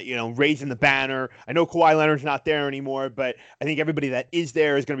 Raising the banner. I know Kawhi Leonard's not there anymore, but I think everybody that is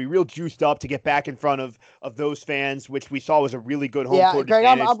there is going to be real juiced up to get back in front of those fans, which we saw was a really good home court Greg,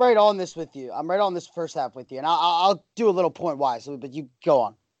 advantage. I'm right on this with you. I'm right on this first half with you, and I'll do a little point wise, but you go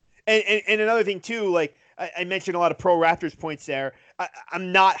on. And another thing too, like I mentioned a lot of pro Raptors points there.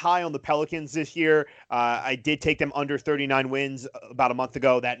 I'm not high on the Pelicans this year. I did take them under 39 wins about a month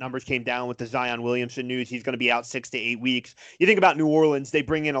ago. That numbers came down with the Zion Williamson news. He's going to be out 6 to 8 weeks. You think about New Orleans, they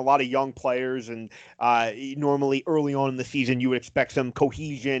bring in a lot of young players, and normally early on in the season, you would expect some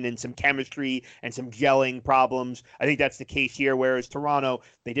cohesion and some chemistry and some gelling problems. I think that's the case here, whereas Toronto,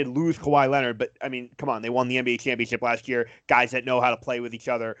 they did lose Kawhi Leonard, but I mean, come on, they won the NBA championship last year. Guys that know how to play with each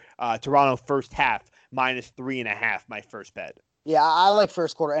other. Toronto first half, -3.5, my first bet. Yeah, I like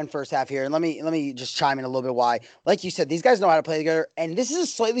first quarter and first half here. And let me just chime in a little bit why. Like you said, these guys know how to play together, and this is a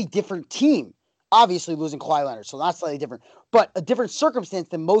slightly different team. Obviously losing Kawhi Leonard, so not slightly different, but a different circumstance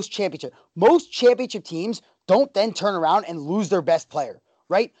than most championship. Most championship teams don't then turn around and lose their best player,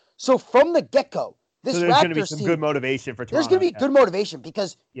 right? So from the get-go, this there's going to be Raptors some team, good motivation for Toronto. there's going to be good motivation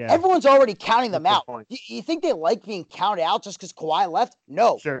because everyone's already counting them out. You think they like being counted out just because Kawhi left?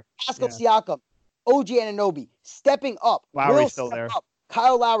 No. Sure. Pascal Siakam, OG Anunoby stepping up. Lowry's still there.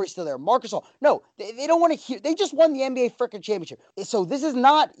 Kyle Lowry's still there. Marcus All. No, they don't want to hear. They just won the NBA freaking championship. So this is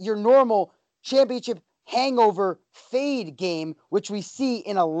not your normal championship hangover fade game, which we see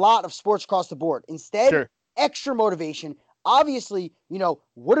in a lot of sports across the board. Instead, extra motivation. Obviously,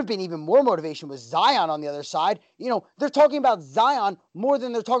 would have been even more motivation with Zion on the other side. They're talking about Zion more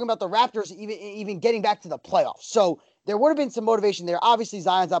than they're talking about the Raptors even getting back to the playoffs. So there would have been some motivation there. Obviously,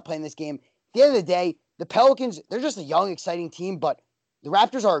 Zion's not playing this game. At the end of the day, the Pelicans, they're just a young, exciting team, but the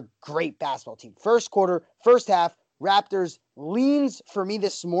Raptors are a great basketball team. First quarter, first half, Raptors leans for me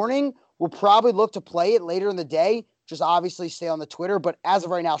this morning. We'll probably look to play it later in the day. Just obviously stay on the Twitter, but as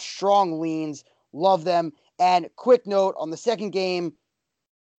of right now, strong leans. Love them. And quick note on the second game,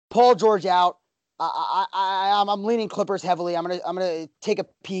 Paul George out. I'm leaning Clippers heavily. I'm gonna take a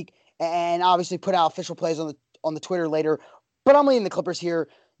peek and obviously put out official plays on the Twitter later. But I'm leaning the Clippers here.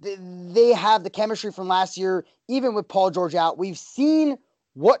 They have the chemistry from last year, even with Paul George out. We've seen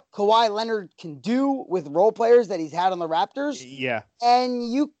what Kawhi Leonard can do with role players that he's had on the Raptors. Yeah.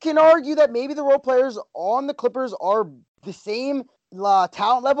 And you can argue that maybe the role players on the Clippers are the same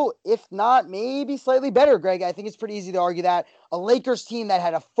talent level, if not maybe slightly better, Greg. I think it's pretty easy to argue that. A Lakers team that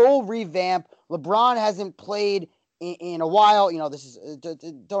had a full revamp. LeBron hasn't played in a while. This is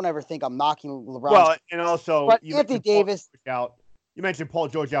don't ever think I'm knocking LeBron. Well, and also, but Anthony Davis out. You mentioned Paul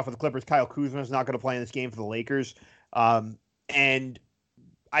George out for the Clippers. Kyle Kuzma is not going to play in this game for the Lakers. And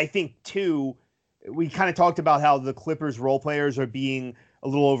I think, too, we kind of talked about how the Clippers role players are being a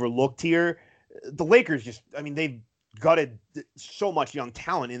little overlooked here. The Lakers they've gutted so much young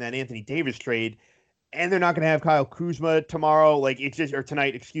talent in that Anthony Davis trade, and they're not going to have Kyle Kuzma tomorrow.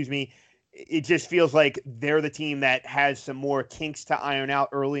 Tonight, excuse me. It just feels like they're the team that has some more kinks to iron out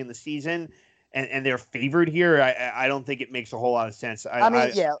early in the season. And they're favored here. I don't think it makes a whole lot of sense.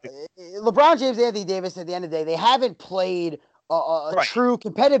 LeBron James, Anthony Davis, at the end of the day, they haven't played a true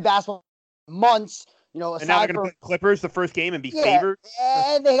competitive basketball months. And now they're going to play Clippers the first game and be favored.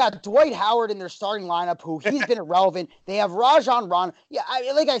 And they got Dwight Howard in their starting lineup, who he's been irrelevant. They have Rajon Rondo. Yeah,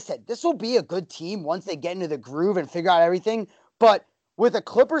 like I said, this will be a good team once they get into the groove and figure out everything. But with a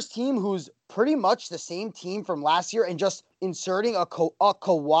Clippers team who's pretty much the same team from last year and just inserting a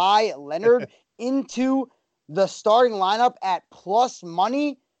Kawhi Leonard into the starting lineup at plus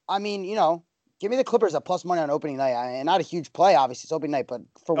money, give me the Clippers at plus money on opening night. And not a huge play, obviously. It's opening night, but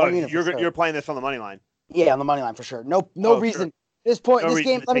for 1 unit. You're playing this on the money line. Yeah, on the money line for sure. No reason. Sure. This point, no this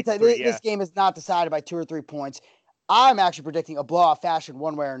game, let me tell you, this game is not decided by 2 or 3 points. I'm actually predicting a blowout fashion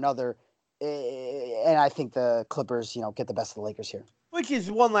one way or another. And I think the Clippers, get the best of the Lakers here. Which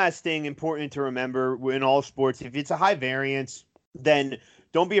is one last thing important to remember in all sports. If it's a high variance, then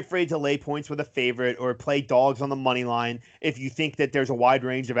don't be afraid to lay points with a favorite or play dogs on the money line if you think that there's a wide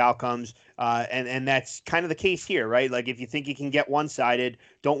range of outcomes. And that's kind of the case here, right? Like if you think you can get one-sided,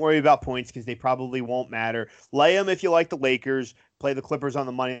 don't worry about points because they probably won't matter. Lay them if you like the Lakers. Play the Clippers on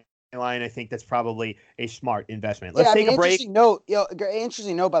the money line, I think that's probably a smart investment. Let's Yeah, I take mean, a break.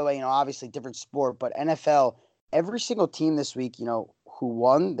 interesting note, by the way, obviously different sport, but NFL, every single team this week, who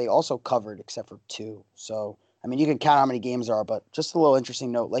won, they also covered except for 2. So, I mean, you can count how many games there are, but just a little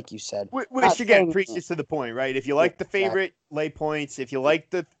interesting note, like you said. Which again preaches to the point, right? If you like the favorite, lay points. If you like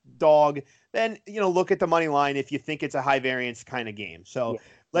the dog, then, look at the money line if you think it's a high variance kind of game. So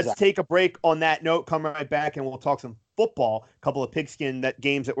let's take a break on that note, come right back, and we'll talk some football, a couple of pigskin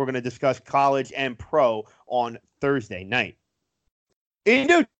games that we're going to discuss, college and pro, on Thursday night.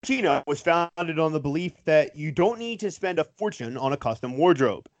 Indochino was founded on the belief that you don't need to spend a fortune on a custom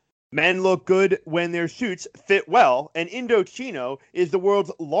wardrobe. Men look good when their suits fit well, and Indochino is the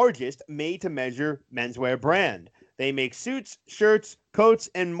world's largest made-to-measure menswear brand. They make suits, shirts, coats,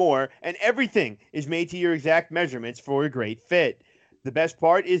 and more, and everything is made to your exact measurements for a great fit. The best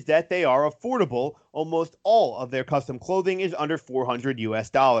part is that they are affordable. Almost all of their custom clothing is under $400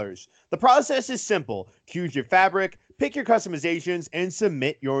 US. The process is simple. Choose your fabric, pick your customizations, and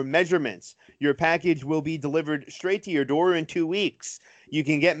submit your measurements. Your package will be delivered straight to your door in 2 weeks. You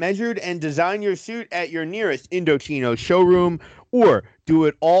can get measured and design your suit at your nearest Indochino showroom, or do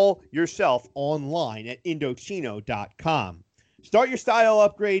it all yourself online at Indochino.com. Start your style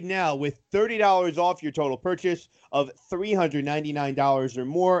upgrade now with $30 off your total purchase of $399 or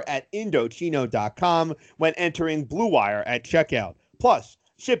more at Indochino.com when entering Blue Wire at checkout. Plus,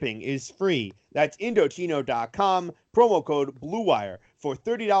 shipping is free. That's Indochino.com, promo code BLUEWIRE for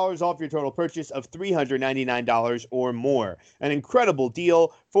 $30 off your total purchase of $399 or more. An incredible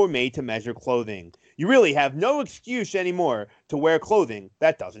deal for made-to-measure clothing. You really have no excuse anymore to wear clothing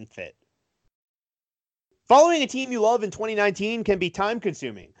that doesn't fit. Following a team you love in 2019 can be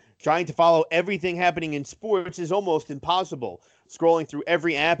time-consuming. Trying to follow everything happening in sports is almost impossible. Scrolling through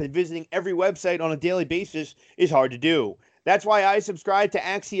every app and visiting every website on a daily basis is hard to do. That's why I subscribe to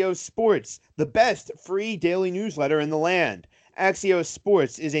Axios Sports, the best free daily newsletter in the land. Axios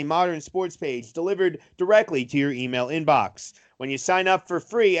Sports is a modern sports page delivered directly to your email inbox. When you sign up for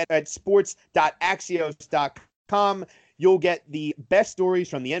free at sports.axios.com, you'll get the best stories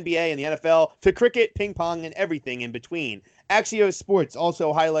from the NBA and the NFL to cricket, ping pong, and everything in between. Axios Sports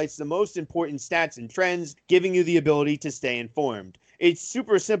also highlights the most important stats and trends, giving you the ability to stay informed. It's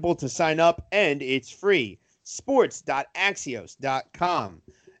super simple to sign up, and it's free. Sports.axios.com.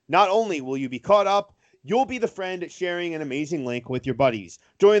 Not only will you be caught up, you'll be the friend sharing an amazing link with your buddies.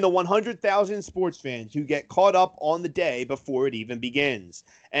 Join the 100,000 sports fans who get caught up on the day before it even begins.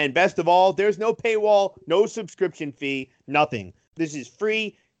 And best of all, there's no paywall, no subscription fee, nothing. This is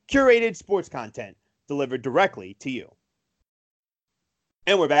free, curated sports content delivered directly to you.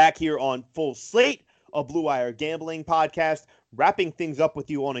 And we're back here on Full Slate, a Blue Wire gambling podcast, wrapping things up with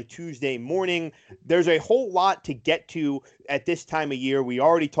you on a Tuesday morning. There's a whole lot to get to at this time of year. We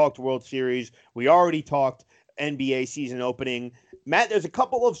already talked World Series. We already talked NBA season opening. Matt, there's a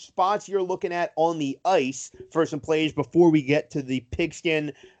couple of spots you're looking at on the ice for some plays before we get to the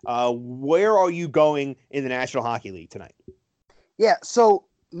pigskin. Where are you going in the National Hockey League tonight? Yeah, so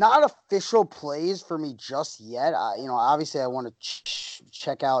not official plays for me just yet. Obviously I want to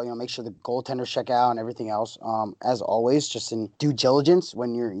check out, make sure the goaltenders check out and everything else. As always, just in due diligence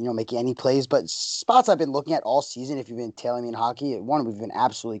when you're, making any plays. But spots I've been looking at all season, if you've been tailing me in hockey, one, we've been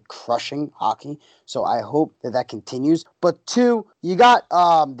absolutely crushing hockey. So I hope that continues. But two, you got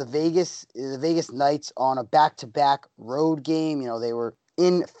the Vegas Knights on a back-to-back road game. They were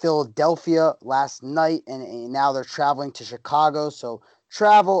in Philadelphia last night and now they're traveling to Chicago. So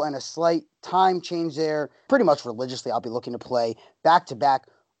travel and a slight time change there. Pretty much religiously, I'll be looking to play back-to-back,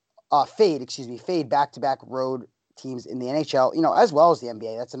 fade back-to-back road teams in the NHL, as well as the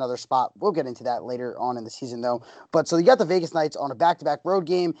NBA. That's another spot. We'll get into that later on in the season, though. But so you got the Vegas Knights on a back-to-back road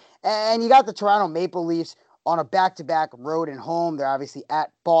game, and you got the Toronto Maple Leafs on a back-to-back road and home. They're obviously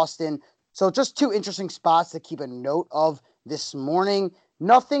at Boston. So just two interesting spots to keep a note of this morning.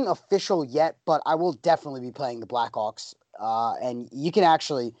 Nothing official yet, but I will definitely be playing the Blackhawks. And you can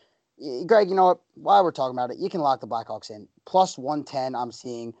actually, Greg, you know what? While we're talking about it, you can lock the Blackhawks in. Plus 110 I'm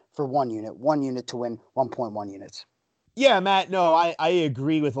seeing for one unit to win 1.1 units. Yeah, Matt, no, I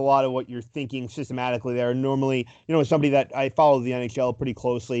agree with a lot of what you're thinking systematically there. Normally, somebody that I follow the NHL pretty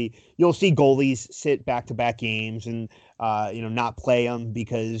closely, you'll see goalies sit back-to-back games and, not play them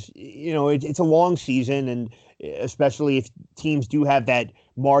because, it's a long season, and especially if teams do have that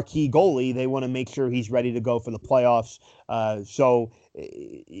marquee goalie, they want to make sure he's ready to go for the playoffs. So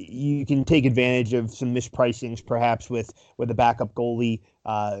you can take advantage of some mispricings, perhaps with a backup goalie.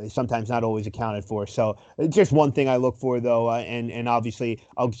 Sometimes not always accounted for. So just one thing I look for, though, and obviously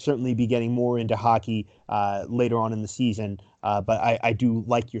I'll certainly be getting more into hockey later on in the season. But I do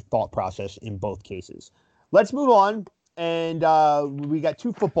like your thought process in both cases. Let's move on. And we got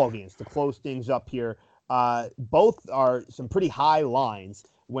 2 football games to close things up here. Both are some pretty high lines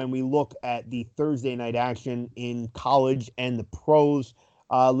when we look at the Thursday night action in college and the pros.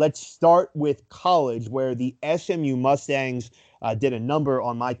 Let's start with college, where the SMU Mustangs did a number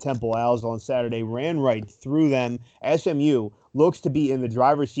on my Temple Owls on Saturday, ran right through them. SMU looks to be in the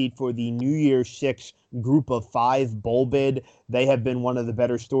driver's seat for the New Year's Six Group of 5 bowl bid. They have been one of the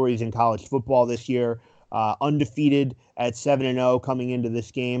better stories in college football this year. Undefeated at 7-0 coming into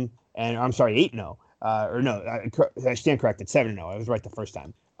this game. And I'm sorry, 8-0. I stand corrected, 7-0. I was right the first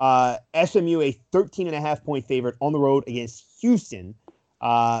time. SMU, a 13.5-point favorite on the road against Houston.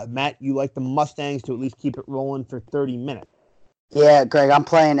 Matt, you like the Mustangs to at least keep it rolling for 30 minutes. Yeah, Greg, I'm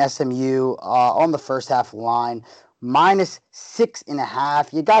playing SMU on the first half line.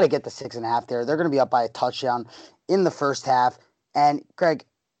 -6.5. You got to get the 6.5 there. They're going to be up by a touchdown in the first half. And, Greg,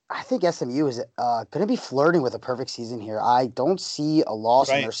 I think SMU is going to be flirting with a perfect season here. I don't see a loss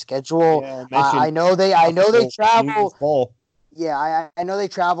in their schedule. Yeah, I know they travel. Yeah, I know they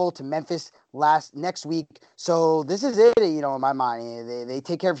travel to Memphis next week. So this is it, in my mind. They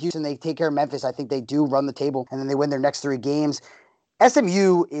take care of Houston. They take care of Memphis. I think they do run the table, and then they win their next 3 games.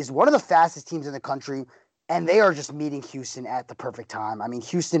 SMU is one of the fastest teams in the country, and they are just meeting Houston at the perfect time. I mean,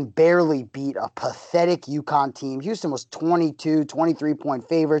 Houston barely beat a pathetic UConn team. Houston was 23-point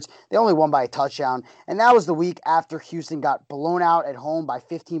favorites. They only won by a touchdown. And that was the week after Houston got blown out at home by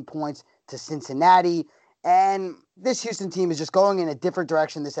 15 points to Cincinnati. And this Houston team is just going in a different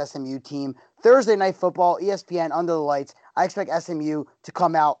direction, this SMU team. Thursday Night Football, ESPN, under the lights. I expect SMU to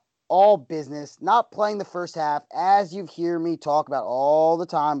come out all business, not playing the first half, as you hear me talk about all the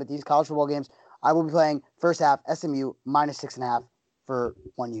time with these college football games. I will be playing first half SMU -6.5 for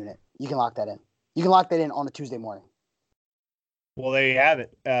 1 unit. You can lock that in. You can lock that in on a Tuesday morning. Well, there you have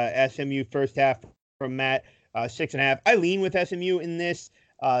it. SMU first half from Matt, 6.5. I lean with SMU in this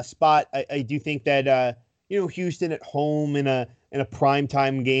spot. I do think that Houston at home in a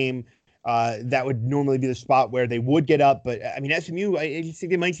primetime game, that would normally be the spot where they would get up. But I mean, SMU, I just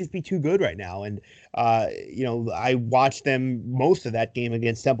think they might just be too good right now. And, I watched them most of that game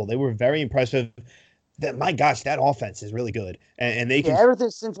against Temple. They were very impressive. My gosh, that offense is really good. And they can everything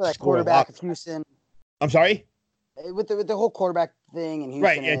since that quarterback of Houston. I'm sorry? With the whole quarterback thing in Houston.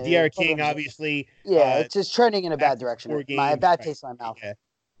 Right, yeah, De'Ara King, obviously. Yeah, it's just trending in a bad direction. A bad taste in my mouth.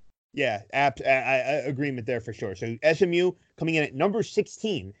 Yeah, agreement there for sure. So SMU coming in at number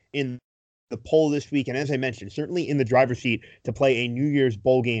 16 in the poll this week, and as I mentioned, certainly in the driver's seat to play a New Year's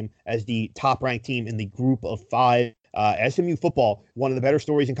bowl game as the top-ranked team in the Group of 5. SMU football, one of the better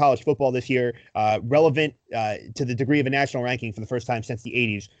stories in college football this year, relevant to the degree of a national ranking for the first time since the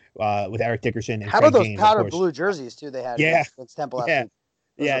 80s with Eric Dickerson and How Craig about those James, powder blue jerseys, too, they had against Temple last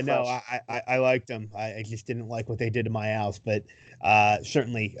week? I liked them. I just didn't like what they did to my Owls, but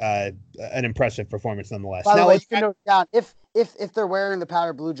certainly an impressive performance nonetheless. By the way, you can note down if they're wearing the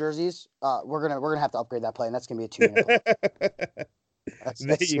powder blue jerseys, we're gonna have to upgrade that play, and that's gonna be a 2-minute play. That's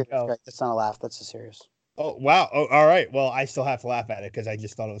serious, right? That's not a laugh. That's a serious. Oh wow! Oh, all right. Well, I still have to laugh at it because I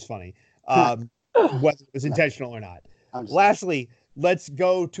just thought it was funny, whether it was intentional or not. Lastly, let's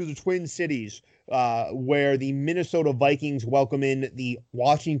go to the Twin Cities, where the Minnesota Vikings welcome in the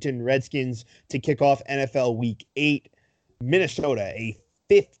Washington Redskins to kick off NFL Week 8. Minnesota, a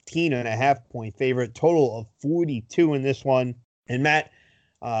 15.5-point favorite, total of 42 in this one. And Matt,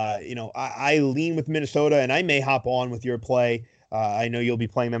 I lean with Minnesota, and I may hop on with your play. I know you'll be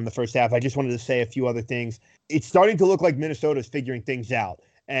playing them the first half. I just wanted to say a few other things. It's starting to look like Minnesota's figuring things out,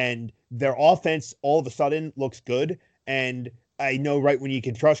 and their offense all of a sudden looks good. And I know right when you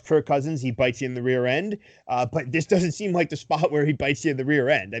can trust Kirk Cousins, he bites you in the rear end. But this doesn't seem like the spot where he bites you in the rear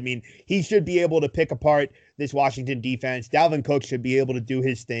end. I mean, he should be able to pick apart this Washington defense. Dalvin Cook should be able to do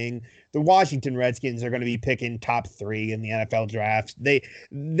his thing. The Washington Redskins are going to be picking top 3 in the NFL drafts.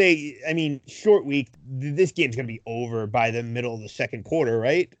 Short week, this game's going to be over by the middle of the second quarter,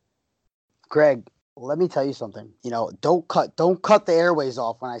 right? Greg, let me tell you something. Don't cut the airways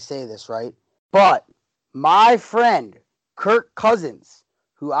off when I say this, right? But my friend Kirk Cousins,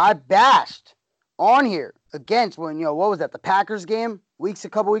 who I bashed on here against when, what was that, the Packers game a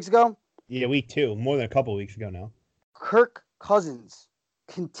couple weeks ago? Yeah, week 2, more than a couple weeks ago now. Kirk Cousins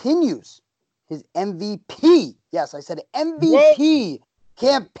continues his MVP. Yes, I said MVP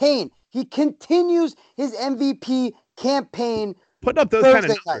campaign. He continues his MVP campaign. Putting up those Thursday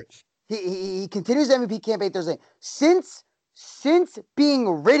kind of night. numbers. He continues the MVP campaign Thursday. Since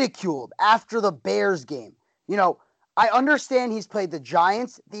being ridiculed after the Bears game, I understand he's played the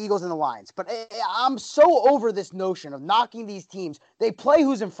Giants, the Eagles, and the Lions, but I'm so over this notion of knocking these teams. They play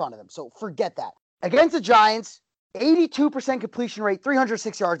who's in front of them, so forget that. Against the Giants, 82% completion rate,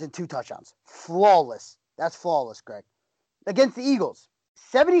 306 yards, and 2 touchdowns. Flawless. That's flawless, Greg. Against the Eagles,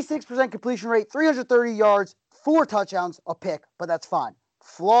 76% completion rate, 330 yards, 4 touchdowns, a pick, but that's fine.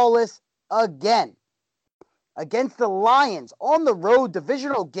 Flawless again. Against the Lions, on the road,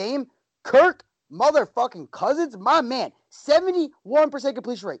 divisional game, Kirk motherfucking Cousins, my man, 71%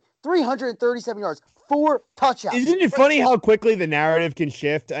 completion rate, 337 yards, 4 touchdowns. Isn't it funny how quickly the narrative can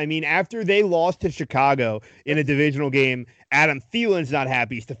shift? I mean, after they lost to Chicago in a divisional game, Adam Thielen's not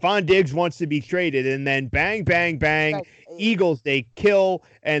happy. Stephon Diggs wants to be traded, and then bang, bang, bang. Right. Eagles, they kill,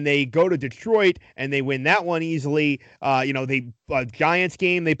 and they go to Detroit, and they win that one easily. Giants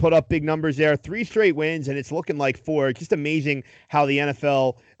game, they put up big numbers there. 3 straight wins, and it's looking like 4. It's just amazing how the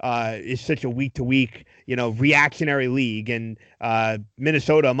NFL is such a week-to-week, reactionary league. And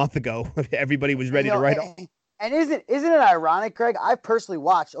Minnesota a month ago, everybody was ready to write off. And isn't it ironic, Greg? I've personally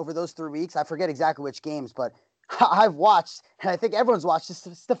watched over those 3 weeks. I forget exactly which games, but I've watched, and I think everyone's watched,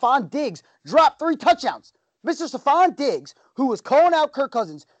 Stephon Diggs drop 3 touchdowns. Mr. Stephon Diggs, who was calling out Kirk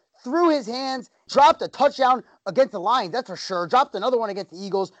Cousins, threw his hands, dropped a touchdown against the Lions, that's for sure. Dropped another one against the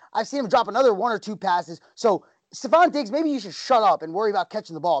Eagles. I've seen him drop another 1 or 2 passes. So, Stephon Diggs, maybe you should shut up and worry about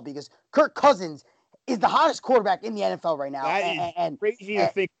catching the ball, because Kirk Cousins is the hottest quarterback in the NFL right now. That is crazy to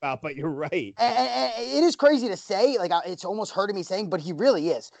think about, but you're right. And it is crazy to say. Like, it's almost hurting me saying, but he really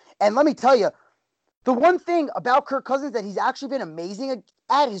is. And let me tell you, the one thing about Kirk Cousins that he's actually been amazing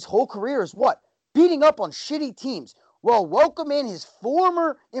at his whole career is what? Beating up on shitty teams. Well, welcome in his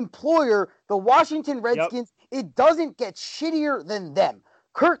former employer, the Washington Redskins. Yep. It doesn't get shittier than them.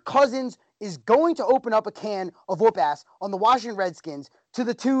 Kirk Cousins is going to open up a can of whoop ass on the Washington Redskins to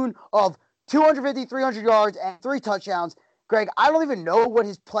the tune of 250, 300 yards and 3 touchdowns. Greg, I don't even know what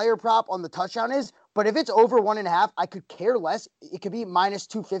his player prop on the touchdown is, but if it's over 1.5, I could care less. It could be minus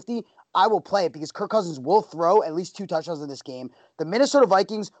 250. I will play it because Kirk Cousins will throw at least 2 touchdowns in this game. The Minnesota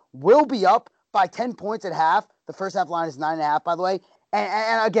Vikings will be up by 10 points at half. The first half line is 9.5, by the way.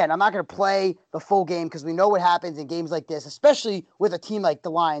 And again, I'm not going to play the full game because we know what happens in games like this, especially with a team like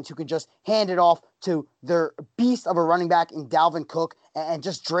the Lions who can just hand it off to their beast of a running back in Dalvin Cook and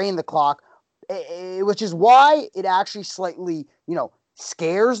just drain the clock, which is why it actually slightly,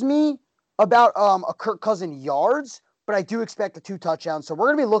 scares me about a Kirk Cousins yards, but I do expect the 2 touchdowns. So we're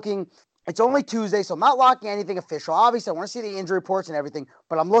going to be looking. It's only Tuesday, so I'm not locking anything official. Obviously, I want to see the injury reports and everything,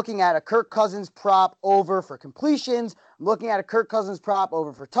 but I'm looking at a Kirk Cousins prop over for completions. I'm looking at a Kirk Cousins prop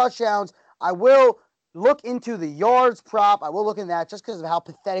over for touchdowns. I will look into the yards prop. I will look into that just because of how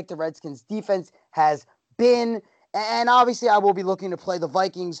pathetic the Redskins defense has been. And obviously, I will be looking to play the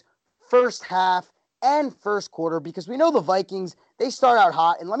Vikings first half and first quarter because we know the Vikings, they start out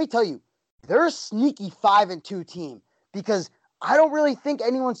hot. And let me tell you, they're a sneaky 5-2 team because I don't really think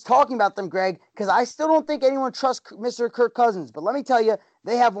anyone's talking about them, Greg, because I still don't think anyone trusts Mr. Kirk Cousins. But let me tell you,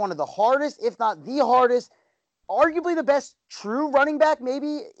 they have one of the hardest, if not the hardest, arguably the best true running back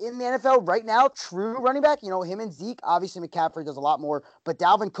maybe in the NFL right now, true running back. Him and Zeke. Obviously, McCaffrey does a lot more. But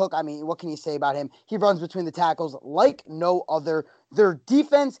Dalvin Cook, I mean, what can you say about him? He runs between the tackles like no other. Their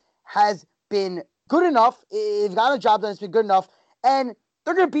defense has been good enough. They've got a job done. It's been good enough. And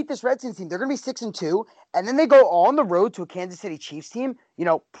they're going to beat this Redskins team. They're going to be 6-2. And then they go on the road to a Kansas City Chiefs team,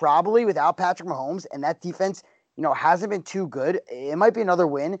 probably without Patrick Mahomes. And that defense, hasn't been too good. It might be another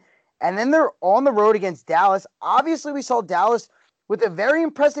win. And then they're on the road against Dallas. Obviously, we saw Dallas with a very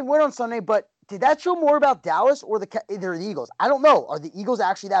impressive win on Sunday. But did that show more about Dallas or the Eagles? I don't know. Are the Eagles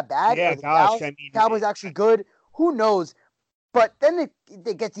actually that bad? Yeah, Are the Cowboys actually good? Who knows? But then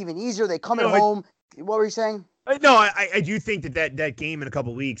it gets even easier. They come at home. What were you saying? No, I do think that game in a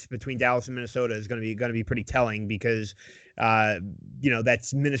couple of weeks between Dallas and Minnesota is going to be pretty telling because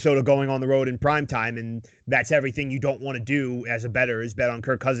that's Minnesota going on the road in prime time, and that's everything you don't want to do as a bettor is bet on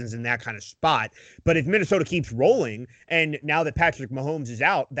Kirk Cousins in that kind of spot. But if Minnesota keeps rolling, and now that Patrick Mahomes is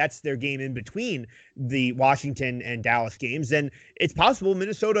out, that's their game in between the Washington and Dallas games, then it's possible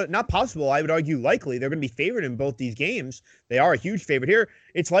Minnesota, not possible, I would argue likely, they're going to be favored in both these games. They are a huge favorite here.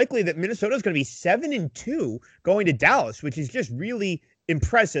 It's likely that Minnesota is going to be 7-2 going to Dallas, which is just really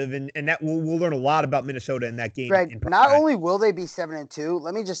impressive, and that we'll learn a lot about Minnesota in that game. Greg, not only will they be 7-2,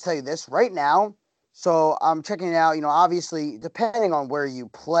 let me just tell you this right now. So I'm checking it out. Obviously, depending on where you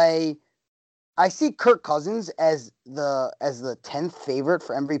play, I see Kirk Cousins as the 10th favorite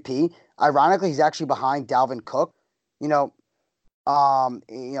for MVP. Ironically, he's actually behind Dalvin Cook.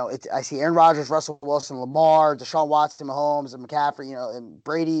 I see Aaron Rodgers, Russell Wilson, Lamar, Deshaun Watson, Mahomes, and McCaffrey, and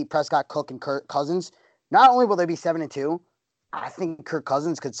Brady, Prescott, Cook, and Kirk Cousins. Not only will they be 7-2, I think Kirk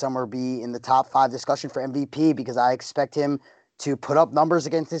Cousins could somewhere be in the top 5 discussion for MVP because I expect him to put up numbers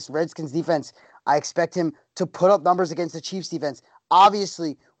against this Redskins defense. I expect him to put up numbers against the Chiefs defense.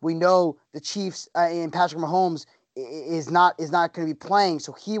 Obviously, we know the Chiefs and Patrick Mahomes is not going to be playing,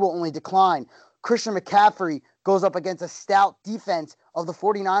 so he will only decline. Christian McCaffrey goes up against a stout defense of the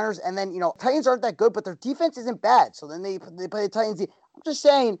 49ers, and then, Titans aren't that good, but their defense isn't bad. So then they play the Titans. I'm just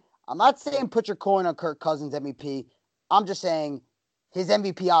saying, I'm not saying put your coin on Kirk Cousins MVP. I'm just saying his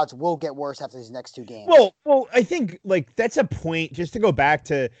MVP odds will get worse after these next 2 games. Well, I think that's a point. Just to go back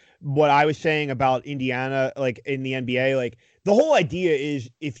to what I was saying about Indiana, in the NBA, the whole idea is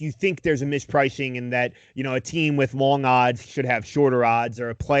if you think there's a mispricing and that a team with long odds should have shorter odds, or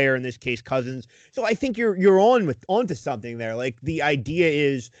a player, in this case Cousins. So I think you're onto something there. The idea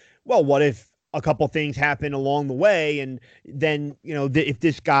is, well, what if a couple things happen along the way, and then if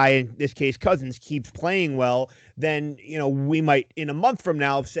this guy, in this case Cousins, keeps playing well, then we might in a month from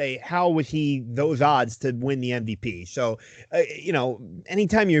now say, how was he those odds to win the MVP? So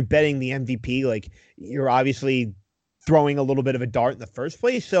anytime you're betting the MVP, you're obviously throwing a little bit of a dart in the first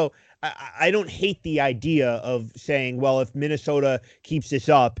place. So I don't hate the idea of saying, well, if Minnesota keeps this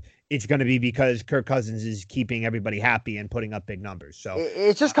up, it's going to be because Kirk Cousins is keeping everybody happy and putting up big numbers. So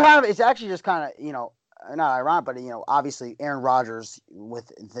it's actually just kind of, not ironic, but, obviously Aaron Rodgers with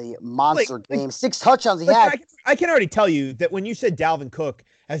the monster game, 6 touchdowns he had. I can already tell you that when you said Dalvin Cook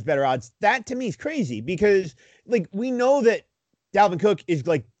has better odds, that to me is crazy because we know that Dalvin Cook is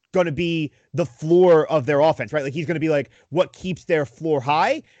going to be the floor of their offense, right? He's going to be what keeps their floor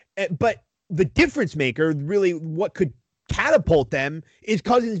high. But the difference maker, really what could catapult them, is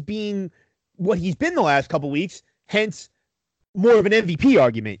Cousins being what he's been the last couple weeks, hence more of an MVP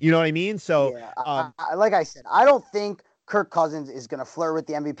argument. You know what I mean? So, like I said, I don't think Kirk Cousins is going to flirt with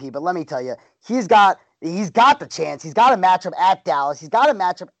the MVP, but let me tell you, he's got the chance. He's got a matchup at Dallas. He's got a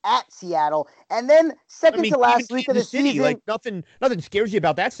matchup at Seattle, and then second to last week of the season, nothing scares you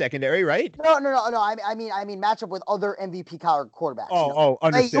about that secondary, right? No. I mean matchup with other MVP caliber quarterbacks.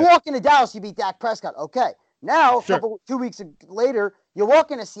 Understood. You walk into Dallas, you beat Dak Prescott. Okay, now Sure. 2 weeks later, you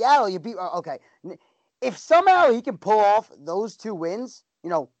walk into Seattle, you beat. Okay, if somehow he can pull off those 2 wins,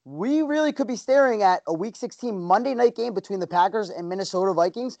 we really could be staring at a Week 16 Monday night game between the Packers and Minnesota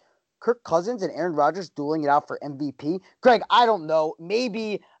Vikings. Kirk Cousins and Aaron Rodgers dueling it out for MVP. Greg, I don't know.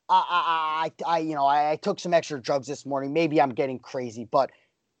 Maybe I took some extra drugs this morning. Maybe I'm getting crazy, but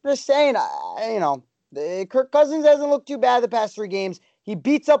just saying, Kirk Cousins hasn't looked too bad the past 3 games. He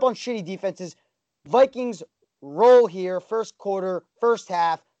beats up on shitty defenses. Vikings roll here, first quarter, first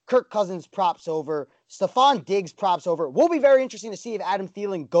half. Kirk Cousins props over. Stephon Diggs props over. Will be very interesting to see if Adam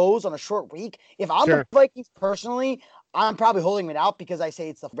Thielen goes on a short week. If I'm the Vikings personally, I'm probably holding it out because I say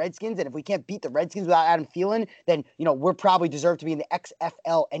it's the Redskins, and if we can't beat the Redskins without Adam Thielen, then, we're probably deserve to be in the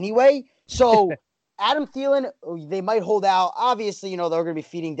XFL anyway. So Adam Thielen, they might hold out. Obviously, they're going to be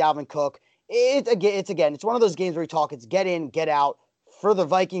feeding Dalvin Cook. It's one of those games where we talk, it's get in, get out for the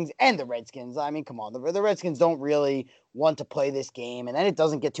Vikings and the Redskins. I mean, come on. The Redskins don't really want to play this game, and then it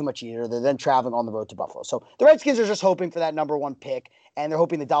doesn't get too much easier. They're then traveling on the road to Buffalo. So the Redskins are just hoping for that number 1 pick, and they're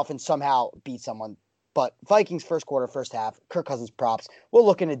hoping the Dolphins somehow beat someone. But Vikings first quarter, first half, Kirk Cousins props. We'll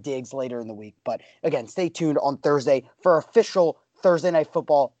look into Diggs later in the week. But again, stay tuned on Thursday for official Thursday Night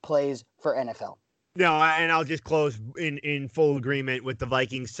Football plays for NFL. No, and I'll just close in full agreement with the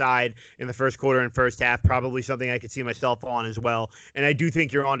Vikings side in the first quarter and first half. Probably something I could see myself on as well. And I do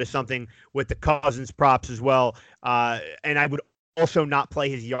think you're onto something with the Cousins props as well. And I would also not play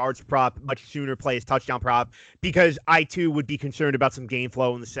his yards prop, much sooner play his touchdown prop, because I too would be concerned about some game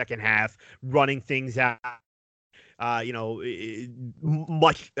flow in the second half, running things out. I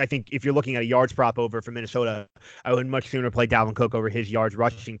think if you're looking at a yards prop over for Minnesota, I would much sooner play Dalvin Cook over his yards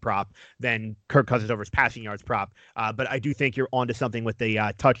rushing prop than Kirk Cousins over his passing yards prop. But I do think you're onto something with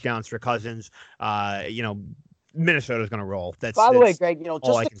the touchdowns for Cousins. Minnesota's going to roll. By the way, Greg,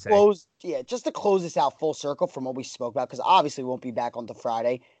 just to close this out full circle from what we spoke about, because obviously we won't be back on the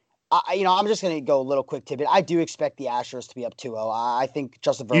Friday. I'm just going to go a little quick tidbit. I do expect the Astros to be up 2-0. I think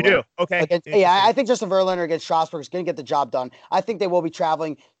Justin Verlander. You do? Okay. I think Justin Verlander against Strasburg is going to get the job done. I think they will be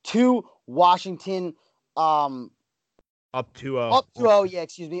traveling to Washington. Up 2-0. Up 2-0, yeah,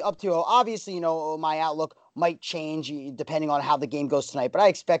 excuse me. Up 2-0. Obviously, my outlook might change depending on how the game goes tonight, but I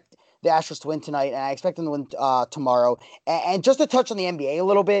expect the Astros to win tonight, and I expect them to win tomorrow. And just to touch on the NBA a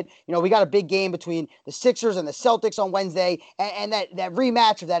little bit, we got a big game between the Sixers and the Celtics on Wednesday, and that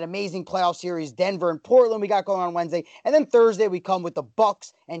rematch of that amazing playoff series, Denver and Portland, we got going on Wednesday. And then Thursday, we come with the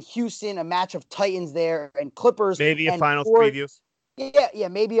Bucks and Houston, a match of Titans there, and Clippers. Maybe a finals preview. Yeah,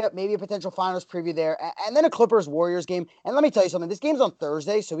 maybe a potential finals preview there, and then a Clippers-Warriors game. And let me tell you something, this game's on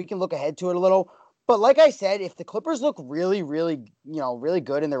Thursday, so we can look ahead to it a little. But like I said, if the Clippers look really, really, really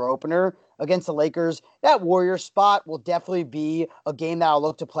good in their opener against the Lakers, that Warriors spot will definitely be a game that I'll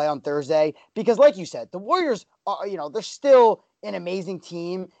look to play on Thursday. Because like you said, the Warriors are, they're still an amazing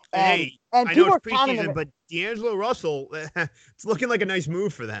team. And I know it's preseason, but D'Angelo Russell, it's looking like a nice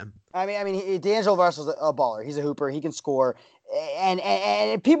move for them. I mean, D'Angelo Russell's a baller. He's a hooper. He can score.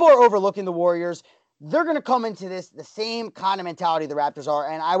 And people are overlooking the Warriors. They're going to come into this the same kind of mentality the Raptors are.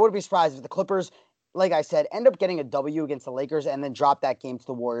 And I wouldn't be surprised if the Clippers, like I said, end up getting a W against the Lakers and then drop that game to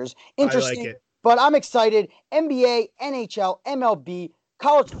the Warriors. Interesting. I like it. But I'm excited. NBA, NHL, MLB,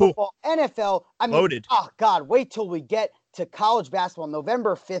 college football, NFL. Loaded. Oh, God, wait till we get to college basketball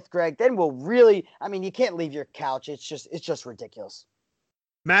November 5th, Greg. Then we'll really, you can't leave your couch. It's just ridiculous.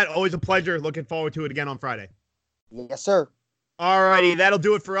 Matt, always a pleasure. Looking forward to it again on Friday. Yes, sir. All righty, that'll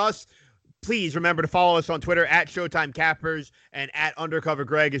do it for us. Please remember to follow us on Twitter at Showtime Cappers and at Undercover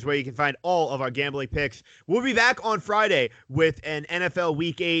Greg is where you can find all of our gambling picks. We'll be back on Friday with an NFL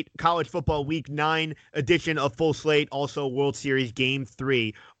Week 8, College Football Week 9 edition of Full Slate, also World Series Game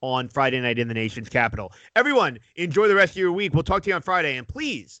 3 on Friday night in the nation's capital. Everyone, enjoy the rest of your week. We'll talk to you on Friday, and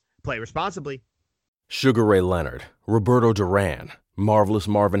please play responsibly. Sugar Ray Leonard, Roberto Duran, Marvelous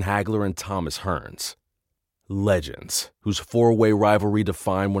Marvin Hagler, and Thomas Hearns. Legends, whose four-way rivalry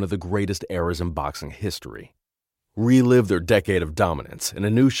defined one of the greatest eras in boxing history. Relive their decade of dominance in a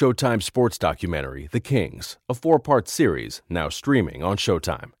new Showtime sports documentary, The Kings, a 4-part series now streaming on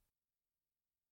Showtime.